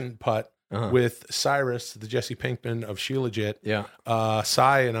the pitch and putt with Cyrus, the Jesse Pinkman of She Legit. Yeah.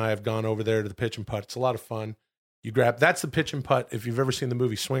 Cy and I have gone over there to the pitch and putt. It's a lot of fun. That's the pitch and putt. If you've ever seen the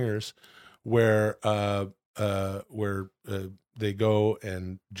movie Swingers, where they go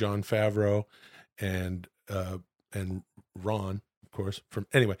and Jon Favreau and Ron, of course,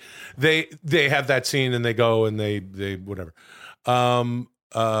 they have that scene and they go and they whatever.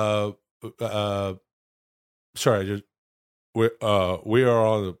 Sorry, we are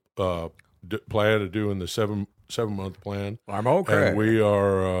on the plan of doing the 7-month plan. I'm okay. And we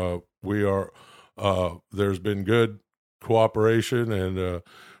are there's been good cooperation and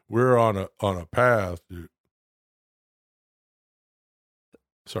we're on a path.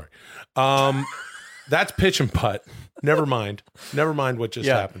 Sorry. That's pitch and putt. Never mind what just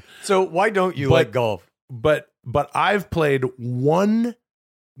happened. So why don't you like golf? But I've played one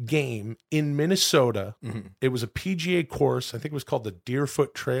game in Minnesota. Mm-hmm. It was a PGA course. I think it was called the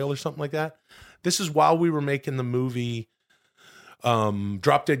Deerfoot Trail or something like that. This is while we were making the movie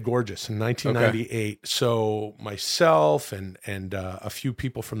Drop Dead Gorgeous in 1998. Okay. So myself and a few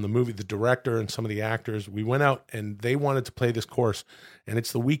people from the movie, the director and some of the actors, we went out and they wanted to play this course. And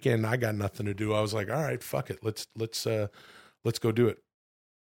it's the weekend. I got nothing to do. I was like, all right, fuck it. Let's go do it.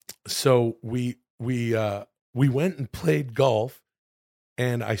 So we went and played golf.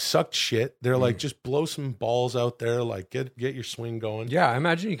 And I sucked shit. They're like, just blow some balls out there, like get your swing going. Yeah, I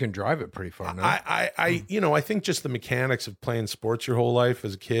imagine you can drive it pretty far. No? I think just the mechanics of playing sports your whole life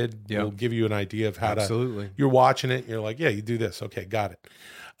as a kid will give you an idea of how to. You're watching it, and you're like, yeah, you do this. Okay, got it.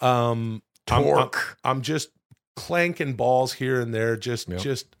 Torque. I'm just clanking balls here and there, just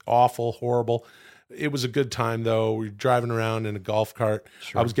awful, horrible. It was a good time, though. We were driving around in a golf cart.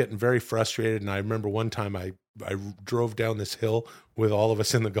 Sure. I was getting very frustrated, and I remember one time I drove down this hill with all of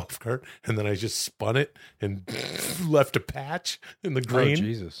us in the golf cart, and then I just spun it and left a patch in the green. Oh,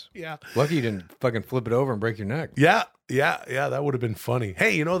 Jesus. Yeah. Lucky you didn't fucking flip it over and break your neck. Yeah, that would have been funny.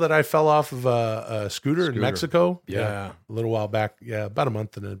 Hey, you know that I fell off of a scooter in Mexico? Yeah. A little while back. Yeah, about a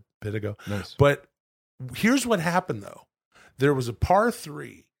month and a bit ago. Nice. But here's what happened, though. There was a par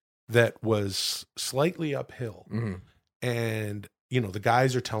 3 that was slightly uphill. Mm-hmm. And, the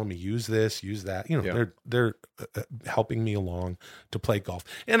guys are telling me, use this, use that. They're helping me along to play golf.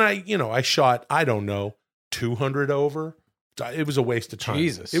 And I shot, I don't know, 200 over. It was a waste of time.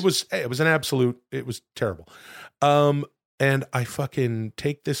 Jesus. It was terrible. And I fucking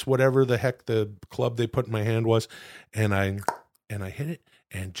take this, whatever the heck the club they put in my hand was, and I hit it,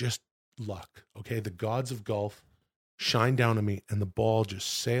 and just luck. Okay. The gods of golf shine down on me, and the ball just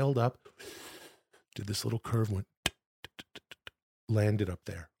sailed up, did this little curve, went, landed up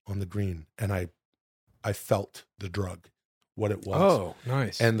there on the green. And I felt the drug, what it was. Oh,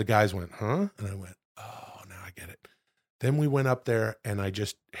 nice. And the guys went, huh? And I went, oh, now I get it. Then we went up there, and I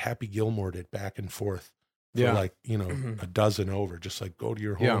just Happy Gilmore'd it back and forth for a dozen over, just like go to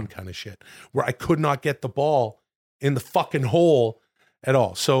your home kind of shit, where I could not get the ball in the fucking hole at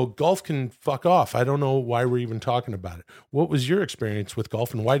all. So golf can fuck off. I don't know why we're even talking about it. What was your experience with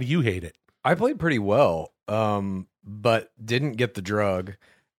golf, and why do you hate it? I played pretty well, but didn't get the drug.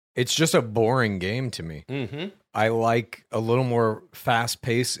 It's just a boring game to me. Mm-hmm. I like a little more fast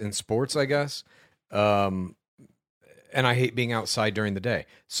pace in sports, I guess. And I hate being outside during the day.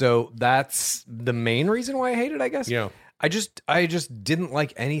 So that's the main reason why I hate it, I guess. Yeah. I just didn't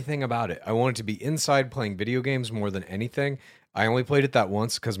like anything about it. I wanted to be inside playing video games more than anything. I only played it that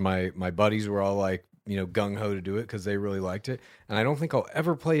once because my buddies were all like, gung-ho to do it because they really liked it. And I don't think I'll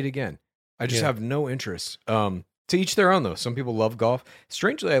ever play it again. I just have no interest. To each their own, though. Some people love golf.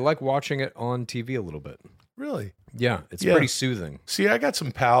 Strangely, I like watching it on TV a little bit. Really? Yeah, it's pretty soothing. See, I got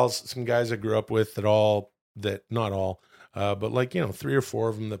some pals, some guys I grew up with not all, but like, 3 or 4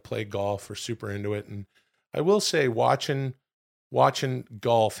 of them that play golf are super into it. And I will say watching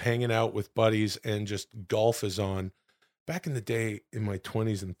golf, hanging out with buddies, and just golf is on. Back in the day, in my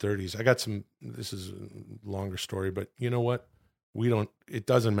 20s and 30s, I got this is a longer story, but you know what? It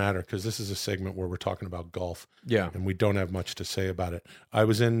doesn't matter because this is a segment where we're talking about golf. Yeah. And we don't have much to say about it. I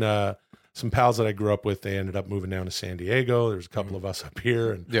was in some pals that I grew up with. They ended up moving down to San Diego. There's a couple of us up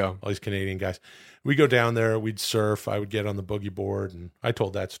here and all these Canadian guys. We go down there, we'd surf. I would get on the boogie board. And I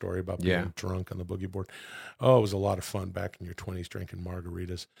told that story about being drunk on the boogie board. Oh, it was a lot of fun back in your 20s drinking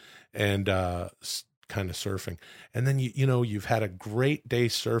margaritas and kind of surfing. And then, you've had a great day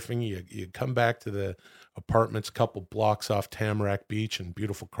surfing. You come back to the apartments a couple blocks off Tamarack Beach in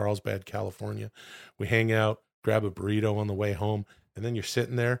beautiful Carlsbad, California. We hang out, grab a burrito on the way home, and then you're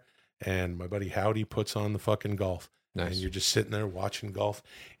sitting there, and my buddy Howdy puts on the fucking golf. Nice. And you're just sitting there watching golf.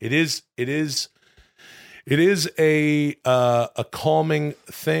 It is a calming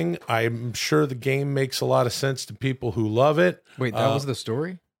thing. I'm sure the game makes a lot of sense to people who love it. Wait, that was the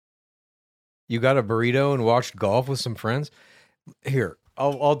story? You got a burrito and watched golf with some friends? Here,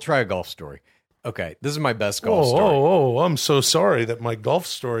 I'll try a golf story. Okay, this is my best golf story. Oh, I'm so sorry that my golf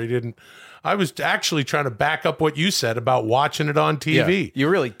story didn't. I was actually trying to back up what you said about watching it on TV. Yeah, you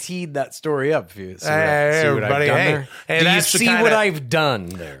really teed that story up. If you see everybody, what I've done there. Hey, do you see what I've done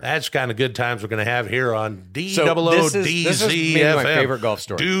there? That's the kind of good times we're going to have here on DOODZFM. This is maybe my favorite golf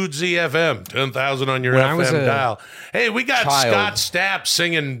story. Dude ZFM, 10,000 on your FM dial. Hey, we got Scott Stapp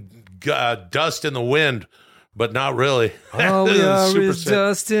singing Dust in the Wind. But not really. All we are is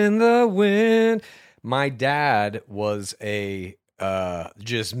dust in the wind. My dad was a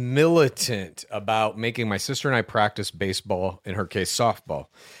just militant about making my sister and I practice baseball, in her case, softball.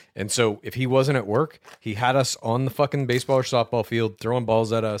 And so if he wasn't at work, he had us on the fucking baseball or softball field, throwing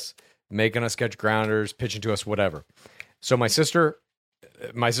balls at us, making us catch grounders, pitching to us, whatever. So my sister,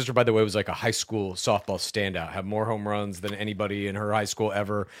 by the way, was like a high school softball standout, had more home runs than anybody in her high school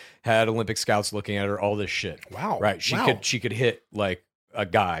ever, had Olympic scouts looking at her, all this shit. Wow. Right. She could hit like a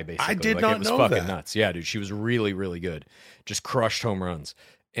guy, basically. I did like, not it was know fucking that. nuts. Yeah, dude. She was really, really good. Just crushed home runs.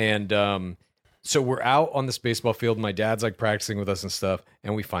 And so we're out on this baseball field. My dad's like practicing with us and stuff,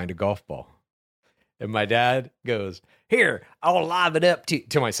 and we find a golf ball. And my dad goes, "Here, I'll lob it up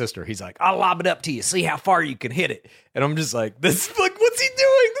to my sister." He's like, "I'll lob it up to you. See how far you can hit it." And I'm just like, what's he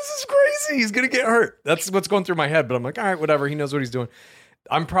doing? This is crazy. He's going to get hurt. That's what's going through my head. But I'm like, all right, whatever. He knows what he's doing.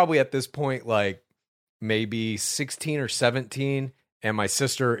 I'm probably at this point, like maybe 16 or 17. And my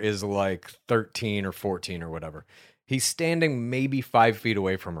sister is like 13 or 14 or whatever. He's standing maybe 5 feet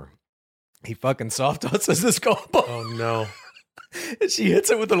away from her. He fucking soft tosses this golf ball. Oh no. And she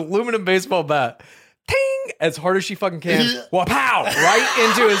hits it with an aluminum baseball bat. Ting! As hard as she fucking can. Wow! Right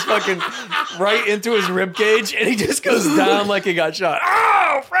into his rib cage, and he just goes down like he got shot.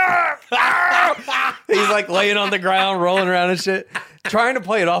 Oh, fuck! Oh! He's like laying on the ground, rolling around and shit, trying to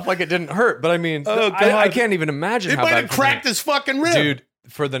play it off like it didn't hurt. But I mean, I can't even imagine It how might bad have cracked his fucking rib. dude.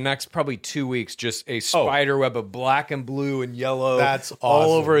 For the next probably 2 weeks, just a spider web of black and blue and yellow. That's all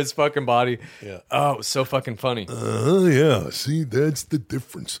awesome. over his fucking body. Yeah. Oh, it was so fucking funny. Yeah, see, that's the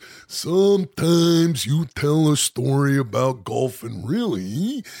difference. Sometimes you tell a story about golf, and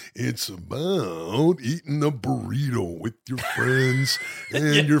really, it's about eating a burrito with your friends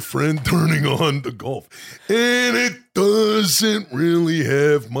and your friend turning on the golf. And it doesn't really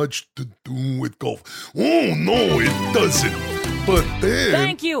have much to do with golf. Oh, no, it doesn't. But then...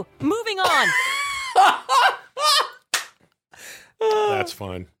 Thank you. Moving on. That's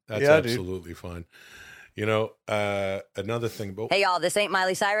fine. That's absolutely fine. You know, another thing about... Hey, y'all, this ain't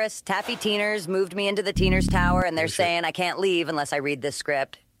Miley Cyrus. Taffy Teeners moved me into the Teeners Tower, and they're saying I can't leave unless I read this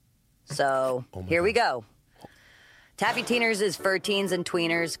script. So, here we go. Taffy Teeners is for teens and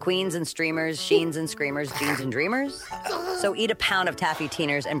tweeners, queens and streamers, sheens and screamers, jeans and dreamers. So eat a pound of Taffy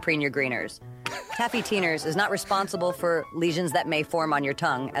Teeners and preen your greeners. Taffy Teeners is not responsible for lesions that may form on your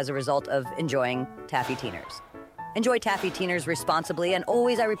tongue as a result of enjoying Taffy Teeners. Enjoy Taffy Teeners responsibly, and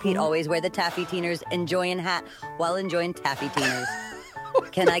always, I repeat, always wear the Taffy Teeners enjoyin' hat while enjoying Taffy Teeners.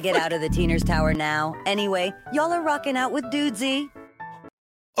 Can I get out of the Teeners Tower now? Anyway, y'all are rocking out with Dudesy.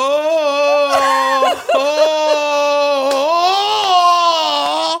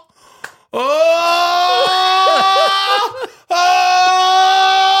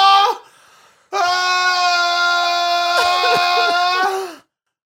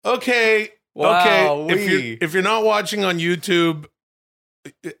 Okay. Wow, If you're not watching on YouTube,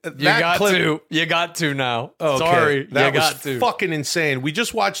 You got to now. Okay. Sorry, that you was got to. fucking insane. We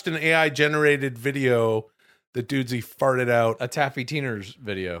just watched an AI generated video that Dudesy farted out. A Taffy Teeners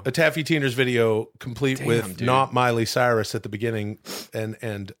video. A Taffy Teeners video complete Damn, with dude. not Miley Cyrus at the beginning and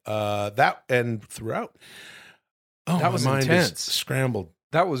throughout. Oh, That was my mind is intense. scrambled.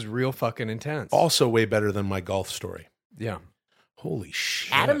 That was real fucking intense. Also way better than my golf story. Yeah. Holy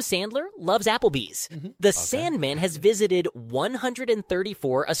shit. Adam Sandler loves Applebee's. The Sandman has visited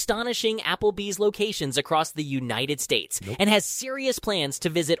 134 astonishing Applebee's locations across the United States and has serious plans to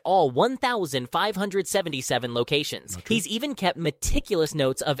visit all 1,577 locations. He's even kept meticulous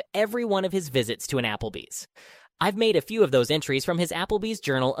notes of every one of his visits to an Applebee's. I've made a few of those entries from his Applebee's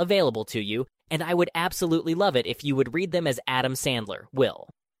journal available to you, and I would absolutely love it if you would read them as Adam Sandler will.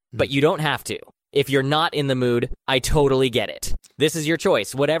 But you don't have to. If you're not in the mood, I totally get it. This is your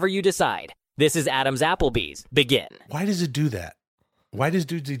choice, whatever you decide. This is Adam's Applebee's. Begin. Why does it do that? Why does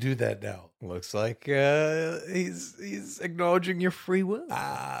Dudesy do that now? Looks like he's acknowledging your free will.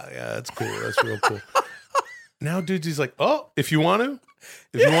 Ah, yeah, that's cool. That's real cool. Now Dudesy's like, oh, if you want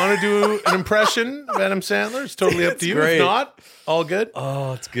to do an impression of Adam Sandler, it's totally up to you. great. If not, all good.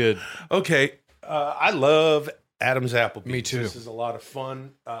 Oh, it's good. Okay, I love Adam's Applebee's. Me too. This is a lot of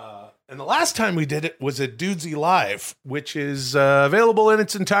fun. And the last time we did it was at Dudesy Live, which is available in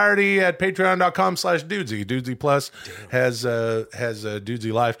its entirety at patreon.com/Dudesy. Dudesy Plus has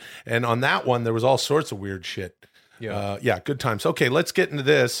Dudesy Live. And on that one, there was all sorts of weird shit. Yeah, good times. Okay, let's get into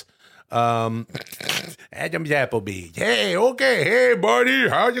this. Adam's Applebee's. Hey, okay. Hey, buddy.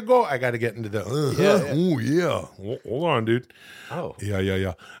 How's it go? I got to get into the... Oh, yeah. Hold on, dude. Oh.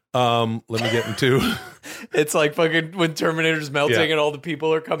 Yeah. Let me get into... It's like fucking when Terminator's melting and all the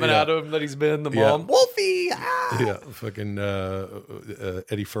people are coming out of him that he's been, the mom. Wolfie! Ah! Yeah, fucking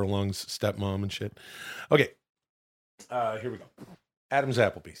Eddie Furlong's stepmom and shit. Okay, here we go. Adam's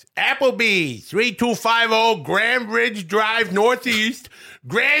Applebee's. Applebee's, 3250 Grand Ridge Drive, Northeast,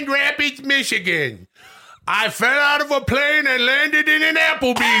 Grand Rapids, Michigan. I fell out of a plane and landed in an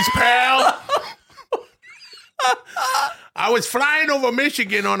Applebee's, pal. I was flying over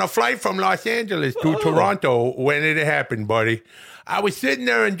Michigan on a flight from Los Angeles to Toronto when it happened, buddy. I was sitting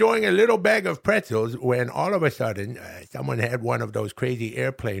there enjoying a little bag of pretzels when all of a sudden someone had one of those crazy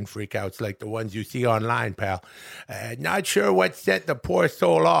airplane freakouts like the ones you see online, pal. Not sure what set the poor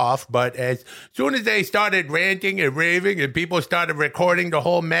soul off, but as soon as they started ranting and raving and people started recording the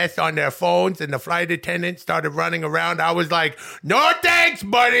whole mess on their phones and the flight attendants started running around, I was like, no thanks,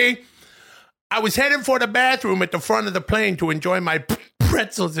 buddy. I was headed for the bathroom at the front of the plane to enjoy my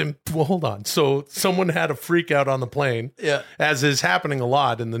pretzels and... Well, hold on. So someone had a freak out on the plane, as is happening a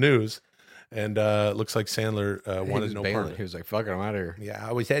lot in the news. And looks like Sandler wanted no part of it. He was like, fuck it, I'm out of here. Yeah,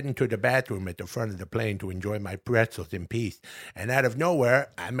 I was heading to the bathroom at the front of the plane to enjoy my pretzels in peace. And out of nowhere,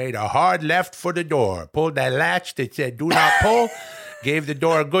 I made a hard left for the door, pulled that latch that said, do not pull, gave the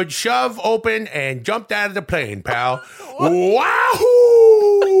door a good shove open, and jumped out of the plane, pal. Wahoo!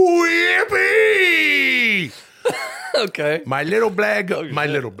 Yippee! Okay. My little bag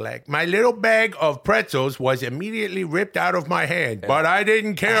of pretzels was immediately ripped out of my hand, but I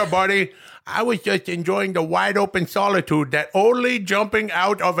didn't care, buddy. I was just enjoying the wide open solitude that only jumping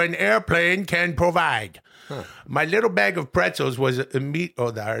out of an airplane can provide. Huh. My little bag of pretzels was I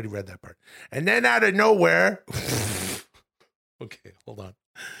already read that part. And then out of nowhere, okay, hold on.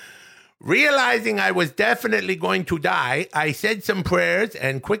 Realizing I was definitely going to die, I said some prayers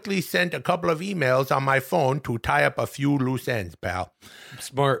and quickly sent a couple of emails on my phone to tie up a few loose ends, pal.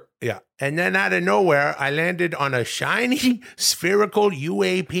 Smart. Yeah. And then out of nowhere, I landed on a shiny, spherical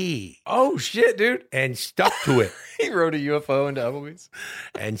UAP. Oh, shit, dude. And stuck to it. He rode a UFO into Applebee's.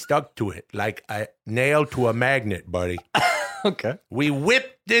 And stuck to it like a nail to a magnet, buddy. Okay. We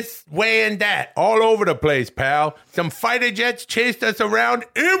whipped this way and that all over the place, pal. Some fighter jets chased us around.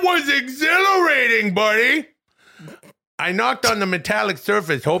 It was exhilarating, buddy. I knocked on the metallic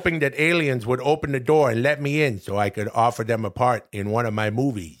surface, hoping that aliens would open the door and let me in so I could offer them a part in one of my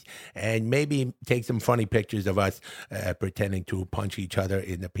movies and maybe take some funny pictures of us pretending to punch each other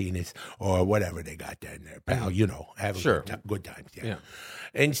in the penis or whatever they got down there, pal. You know, have a good times. Yeah.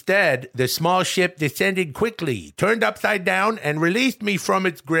 Instead, the small ship descended quickly, turned upside down, and released me from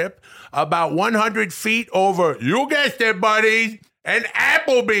its grip about 100 feet over, you guessed it, buddies, an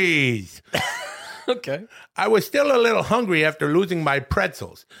Applebee's. Okay. I was still a little hungry after losing my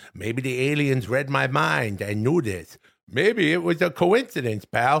pretzels. Maybe the aliens read my mind and knew this. Maybe it was a coincidence,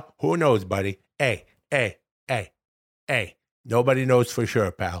 pal. Who knows, buddy? Hey. Nobody knows for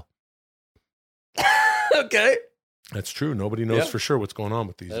sure, pal. Okay. That's true. Nobody knows for sure what's going on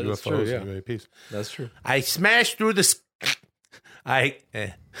with these that UFOs and UAPs. That's true. I smashed through the... I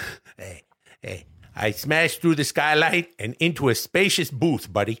smashed through the skylight and into a spacious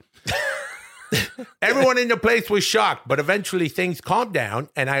booth, buddy. Everyone in the place was shocked, but eventually things calmed down,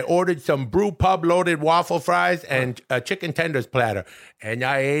 and I ordered some brew pub loaded waffle fries and a chicken tenders platter, and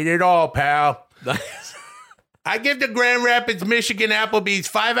I ate it all, pal. I give the Grand Rapids, Michigan Applebee's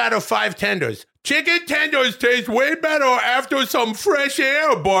 5 out of 5 tenders. Chicken tenders taste way better after some fresh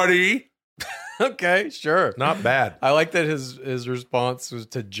air, buddy. Okay, sure. Not bad. I like that his response was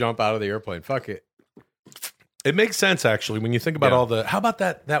to jump out of the airplane. Fuck it. It makes sense, actually, when you think about all the... How about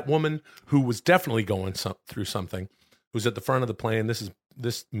that woman who was definitely going through something, who's at the front of the plane?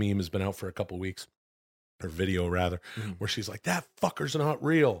 This meme has been out for a couple weeks, or video, rather, where she's like, that fucker's not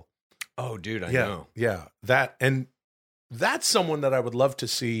real. Oh, dude, I know. Yeah, that's someone that I would love to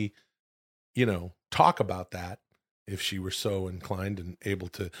see, talk about that if she were so inclined and able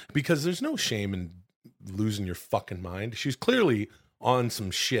to... Because there's no shame in losing your fucking mind. She's clearly... on some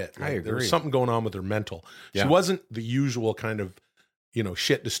shit. Right? I agree. There was something going on with her mental. Yeah. She wasn't the usual kind of,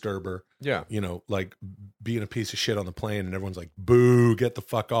 shit disturber. Yeah. Like being a piece of shit on the plane and everyone's like, boo, get the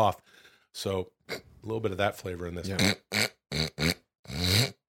fuck off. So a little bit of that flavor in this. Yeah.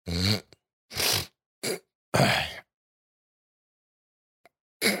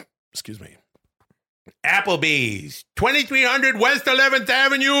 Excuse me. Applebee's, 2300 West 11th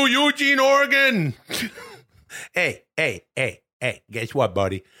Avenue, Eugene, Oregon. Hey, guess what,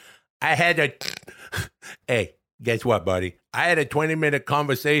 buddy? I had a 20-minute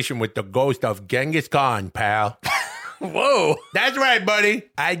conversation with the ghost of Genghis Khan, pal. Whoa. That's right, buddy.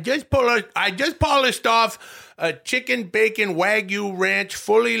 I just polished off a chicken bacon Wagyu ranch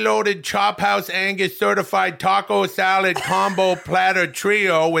fully loaded Chop House Angus certified taco salad combo platter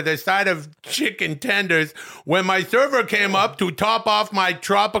trio with a side of chicken tenders when my server came up to top off my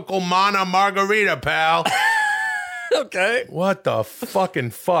tropical mana margarita, pal. Okay. What the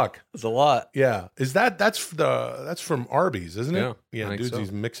fucking fuck? That's a lot. Yeah. That's from Arby's, isn't it? Yeah, dude,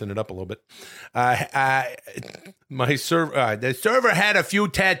 he's mixing it up a little bit. The server had a few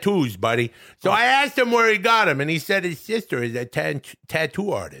tattoos, buddy. So I asked him where he got them, and he said his sister is a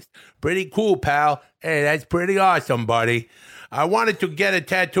tattoo artist. Pretty cool, pal. Hey, that's pretty awesome, buddy. I wanted to get a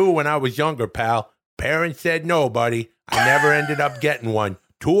tattoo when I was younger, pal. Parents said no, buddy. I never ended up getting one.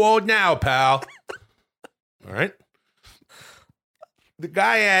 Too old now, pal. All right. The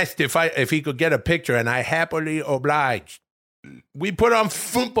guy asked if he could get a picture, and I happily obliged. We put on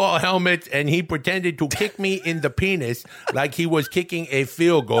football helmets, and he pretended to kick me in the penis like he was kicking a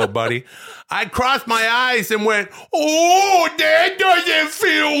field goal, buddy. I crossed my eyes and went, "Oh, that doesn't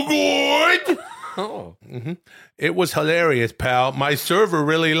feel good." Oh. Mm-hmm. It was hilarious, pal. My server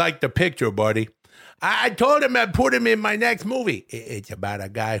really liked the picture, buddy. I told him I'd put him in my next movie. It's about a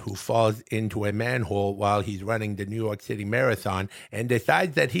guy who falls into a manhole while he's running the New York City Marathon and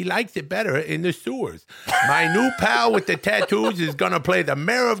decides that he likes it better in the sewers. My new pal with the tattoos is going to play the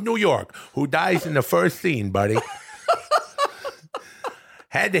mayor of New York, who dies in the first scene, buddy.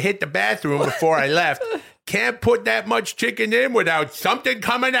 Had to hit the bathroom before I left. Can't put that much chicken in without something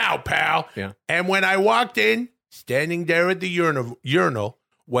coming out, pal. Yeah. And when I walked in, standing there at the urinal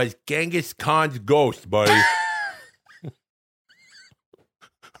was Genghis Khan's ghost, buddy.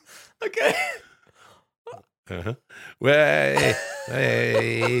 Okay. Uh-huh. Well,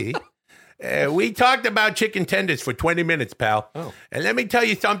 we talked about chicken tenders for 20 minutes, pal. Oh. And let me tell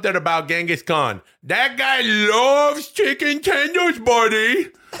you something about Genghis Khan. That guy loves chicken tenders,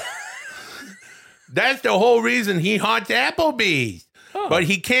 buddy. That's the whole reason he haunts Applebee's. Oh. But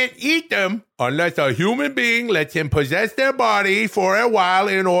he can't eat them unless a human being lets him possess their body for a while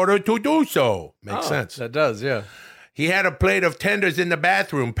in order to do so. Makes sense. That does, yeah. He had a plate of tenders in the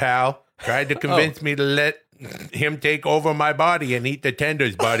bathroom, pal. Tried to convince me to let him take over my body and eat the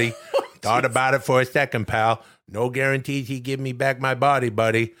tenders, buddy. Thought about it for a second, pal. No guarantees he'd give me back my body,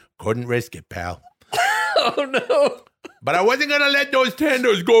 buddy. Couldn't risk it, pal. Oh, no. But I wasn't going to let those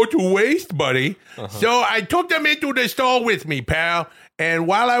tenders go to waste, buddy. So I took them into the stall with me, pal. And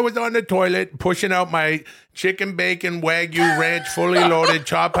while I was on the toilet pushing out my chicken, bacon, Wagyu ranch, fully loaded,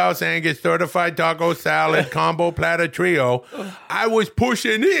 Chop House Angus, certified taco salad, combo platter trio, I was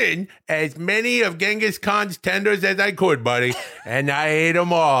pushing in as many of Genghis Khan's tenders as I could, buddy. And I ate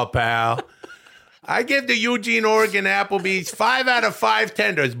them all, pal. I give the Eugene, Oregon Applebee's 5 out of 5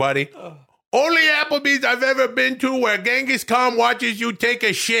 tenders, buddy. Only Applebee's I've ever been to where Genghis Khan watches you take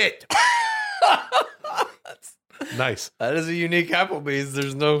a shit. Nice. That is a unique Applebee's.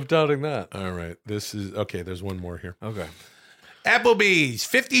 There's no doubting that. All right. This is, okay, there's one more here. Okay. Applebee's,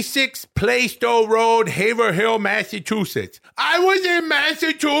 56 Plaistow Road, Haverhill, Massachusetts. I was in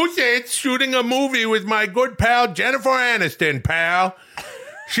Massachusetts shooting a movie with my good pal Jennifer Aniston, pal.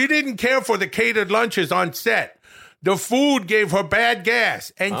 She didn't care for the catered lunches on set. The food gave her bad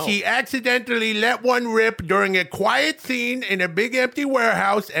gas, and she accidentally let one rip during a quiet scene in a big empty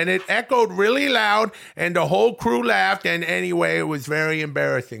warehouse, and it echoed really loud, and the whole crew laughed, and anyway, it was very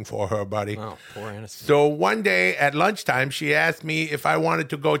embarrassing for her, buddy. Oh, poor Aniston. So one day at lunchtime, she asked me if I wanted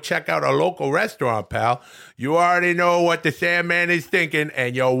to go check out a local restaurant, pal. You already know what the Sandman is thinking,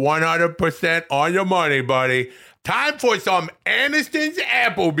 and you're 100% on your money, buddy. Time for some Aniston's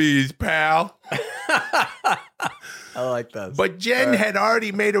Applebee's, pal. I like that. But Jen had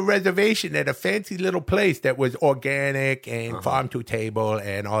already made a reservation at a fancy little place that was organic and farm to table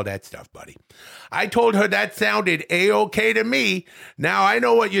and all that stuff, buddy. I told her that sounded A-okay to me. Now I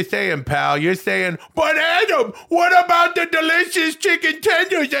know what you're saying, pal. You're saying, but Adam, what about the delicious chicken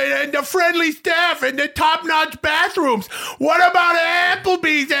tenders and the friendly staff and the top-notch bathrooms? What about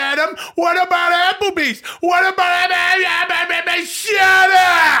Applebee's, Adam? What about Applebee's? What about... Shut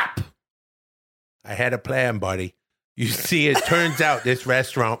up! I had a plan, buddy. You see, it turns out this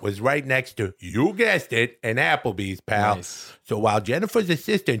restaurant was right next to, you guessed it, an Applebee's, pal. Nice. So while Jennifer's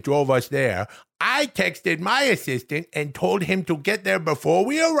assistant drove us there, I texted my assistant and told him to get there before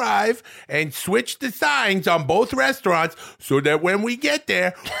we arrive and switch the signs on both restaurants so that when we get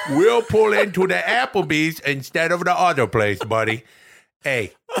there, we'll pull into the Applebee's instead of the other place, buddy.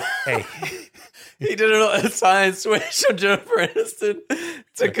 Hey. He did a sign switch on Jennifer Aniston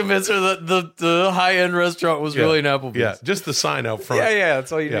to convince her that the high-end restaurant was really an Applebee's. Yeah, just the sign out front. Yeah,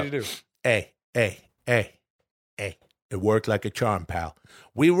 that's all you need to do. Hey. It worked like a charm, pal.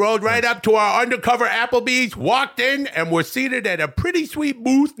 We rolled right up to our undercover Applebee's, walked in, and were seated at a pretty sweet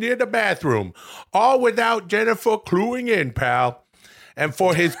booth near the bathroom, all without Jennifer cluing in, pal. And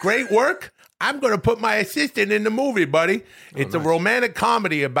for his great work, I'm going to put my assistant in the movie, buddy. It's a romantic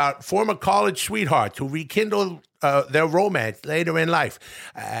comedy about former college sweethearts who rekindle their romance later in life.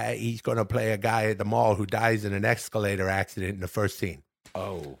 He's going to play a guy at the mall who dies in an escalator accident in the first scene.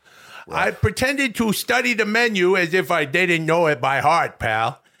 Oh. I pretended to study the menu as if I didn't know it by heart,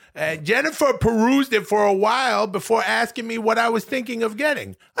 pal. Jennifer perused it for a while before asking me what I was thinking of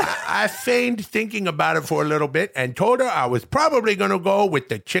getting. I feigned thinking about it for a little bit and told her I was probably going to go with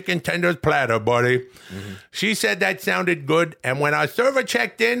the chicken tenders platter, buddy. Mm-hmm. She said that sounded good, and when our server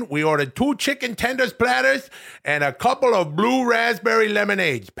checked in, we ordered 2 chicken tenders platters and a couple of blue raspberry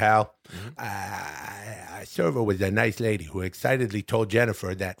lemonades, pal. A server was a nice lady who excitedly told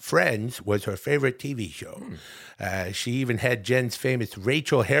Jennifer that Friends was her favorite TV show. She even had Jen's famous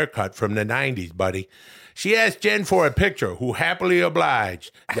Rachel haircut from the 90s, buddy. She asked Jen for a picture, who happily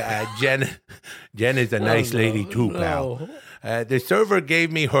obliged. Jen is a nice lady too, pal. The server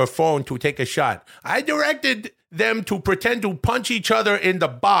gave me her phone to take a shot. I directed them to pretend to punch each other in the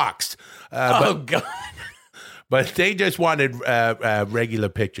box. God. But they just wanted regular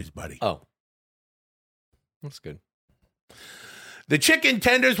pictures, buddy. Oh. That's good. The chicken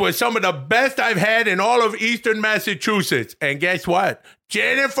tenders were some of the best I've had in all of Eastern Massachusetts. And guess what?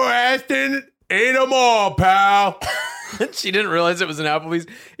 Jennifer Aston ate them all, pal. She didn't realize it was an Applebee's,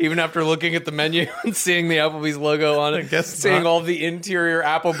 even after looking at the menu and seeing the Applebee's logo on it. Seeing all the interior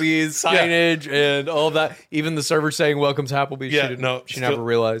Applebee's signage and all that. Even the server saying, "Welcome to Applebee's." She never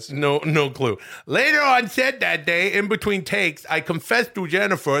realized. No clue. Later on set that day, in between takes, I confessed to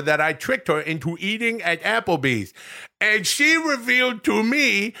Jennifer that I tricked her into eating at Applebee's. And she revealed to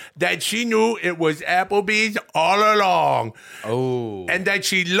me that she knew it was Applebee's all along. Oh. And that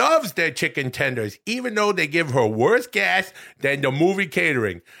she loves their chicken tenders, even though they give her worse gas than the movie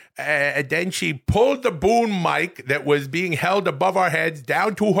catering. And then she pulled the boom mic that was being held above our heads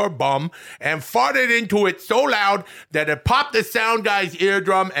down to her bum and farted into it so loud that it popped the sound guy's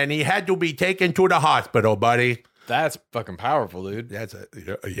eardrum and he had to be taken to the hospital, buddy. That's fucking powerful, dude.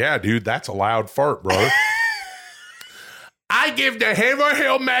 Yeah, dude, that's a loud fart, bro. I give the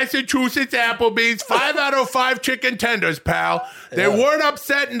Haverhill, Massachusetts Applebee's 5 out of 5 chicken tenders, pal. They weren't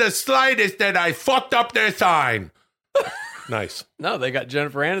upset in the slightest that I fucked up their sign. Nice. No, they got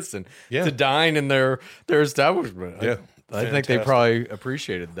Jennifer Aniston to dine in their establishment. Yeah. I think they probably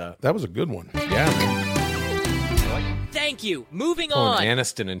appreciated that. That was a good one. Yeah. Thank you. Moving Pulling on.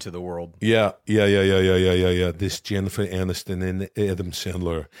 Aniston into the world. Yeah. This Jennifer Aniston and Adam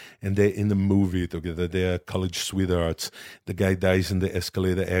Sandler, and they're in the movie together. They're college sweethearts. The guy dies in the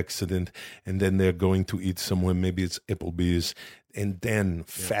escalator accident, and then they're going to eat somewhere. Maybe it's Applebee's. And then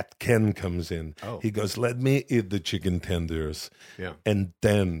Fat Ken comes in. Oh. He goes, "Let me eat the chicken tenders." Yeah. And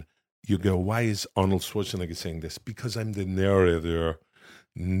then you go, "Why is Arnold Schwarzenegger saying this?" Because I'm the narrator.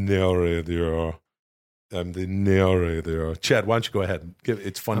 I'm the narrator. Chad, why don't you go ahead?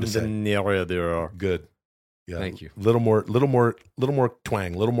 It's fun to say. narrator. Good. Yeah. Thank you. Little more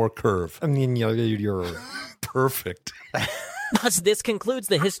twang, little more curve. Perfect. Thus, this concludes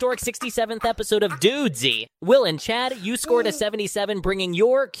the historic 67th episode of Dudesy. Will and Chad, you scored a 77, bringing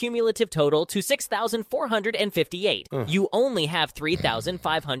your cumulative total to 6,458. You only have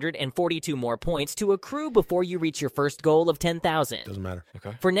 3,542 more points to accrue before you reach your first goal of 10,000. Doesn't matter.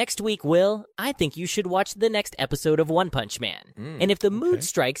 Okay. For next week, Will, I think you should watch the next episode of One Punch Man. And if the mood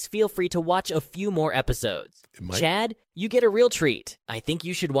strikes, feel free to watch a few more episodes. Chad, you get a real treat. I think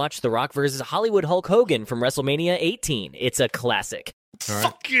you should watch The Rock vs. Hollywood Hulk Hogan from WrestleMania 18. It's a classic.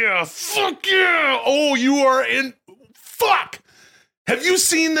 Fuck yeah. Oh, you are in. Fuck. Have you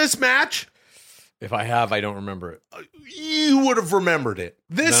seen this match? If I have, I don't remember it. You would have remembered it.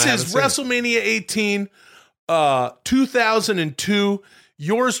 This is WrestleMania 18, 2002.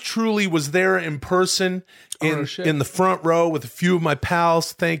 Yours truly was there in person in the front row with a few of my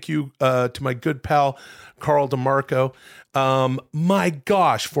pals. Thank you to my good pal, Carl DeMarco. My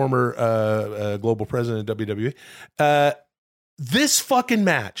gosh, former global president of WWE. This fucking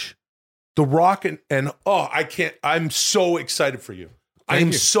match, The Rock and I can't. I'm so excited for you. I'm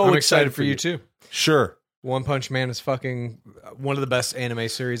excited for you too. Sure. One Punch Man is fucking one of the best anime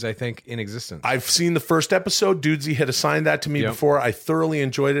series, I think, in existence. I've seen the first episode. Dudesy had assigned that to me before. I thoroughly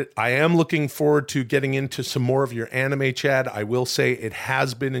enjoyed it. I am looking forward to getting into some more of your anime, Chad. I will say it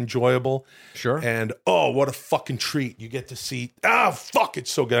has been enjoyable. Sure. And, what a fucking treat. You get to see. Fuck, it's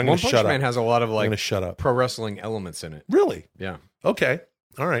so good. I'm going to shut up. One Punch Man has a lot of, I'm going to shut up. pro wrestling elements in it. Really? Yeah. Okay.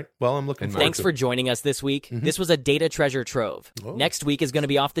 All right. Well, I'm looking forward Thanks to for it. joining us this week. This was a data treasure trove. Next week is going to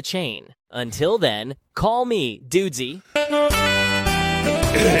be off the chain. Until then, call me Dudesy. Look.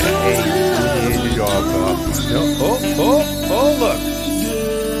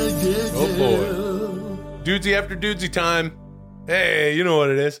 Oh, boy. Dudesy after Dudesy time. Hey, you know what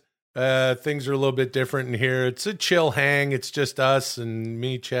it is. Things are a little bit different in here. It's a chill hang. It's just us and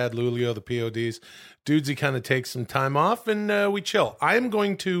me, Chad, Lulio, the PODs. Dudesy kind of takes some time off and we chill. I am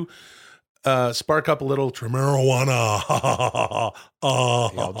going to spark up a little marijuana.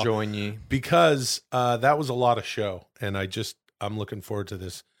 I'll join you. Because that was a lot of show. And I'm looking forward to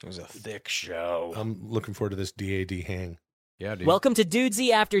this. It was a thick show. I'm looking forward to this DAD hang. Yeah, dude. Welcome to Dudesy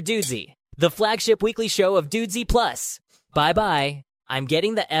After Dudesy, the flagship weekly show of Dudesy Plus. Bye-bye. I'm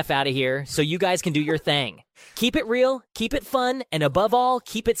getting the F out of here so you guys can do your thing. Keep it real, keep it fun, and above all,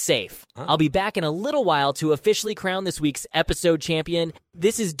 keep it safe. I'll be back in a little while to officially crown this week's episode champion.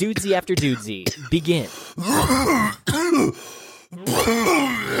 This is Dudesy After Dudesy. Begin.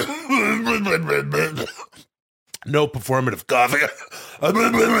 No performative coughing.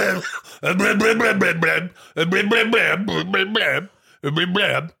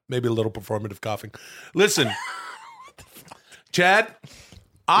 Maybe a little performative coughing. Listen, Chad,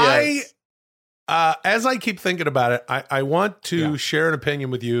 Yes. as I keep thinking about it, I want to share an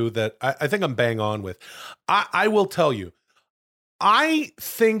opinion with you that I think I'm bang on with. I will tell you, I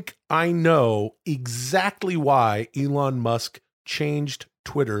think I know exactly why Elon Musk changed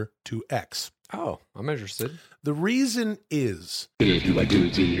Twitter to X. Oh, I'm interested. The reason is... If you like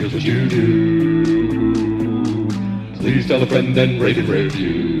Dudesy, here's what you do. Please tell a friend and rate and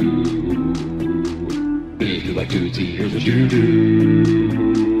review. If you like Dudesy, here's what you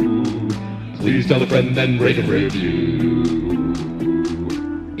do. Please tell a friend and rate and review.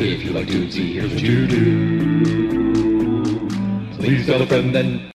 If you like Dudesy, here's what you do. Please tell a friend and...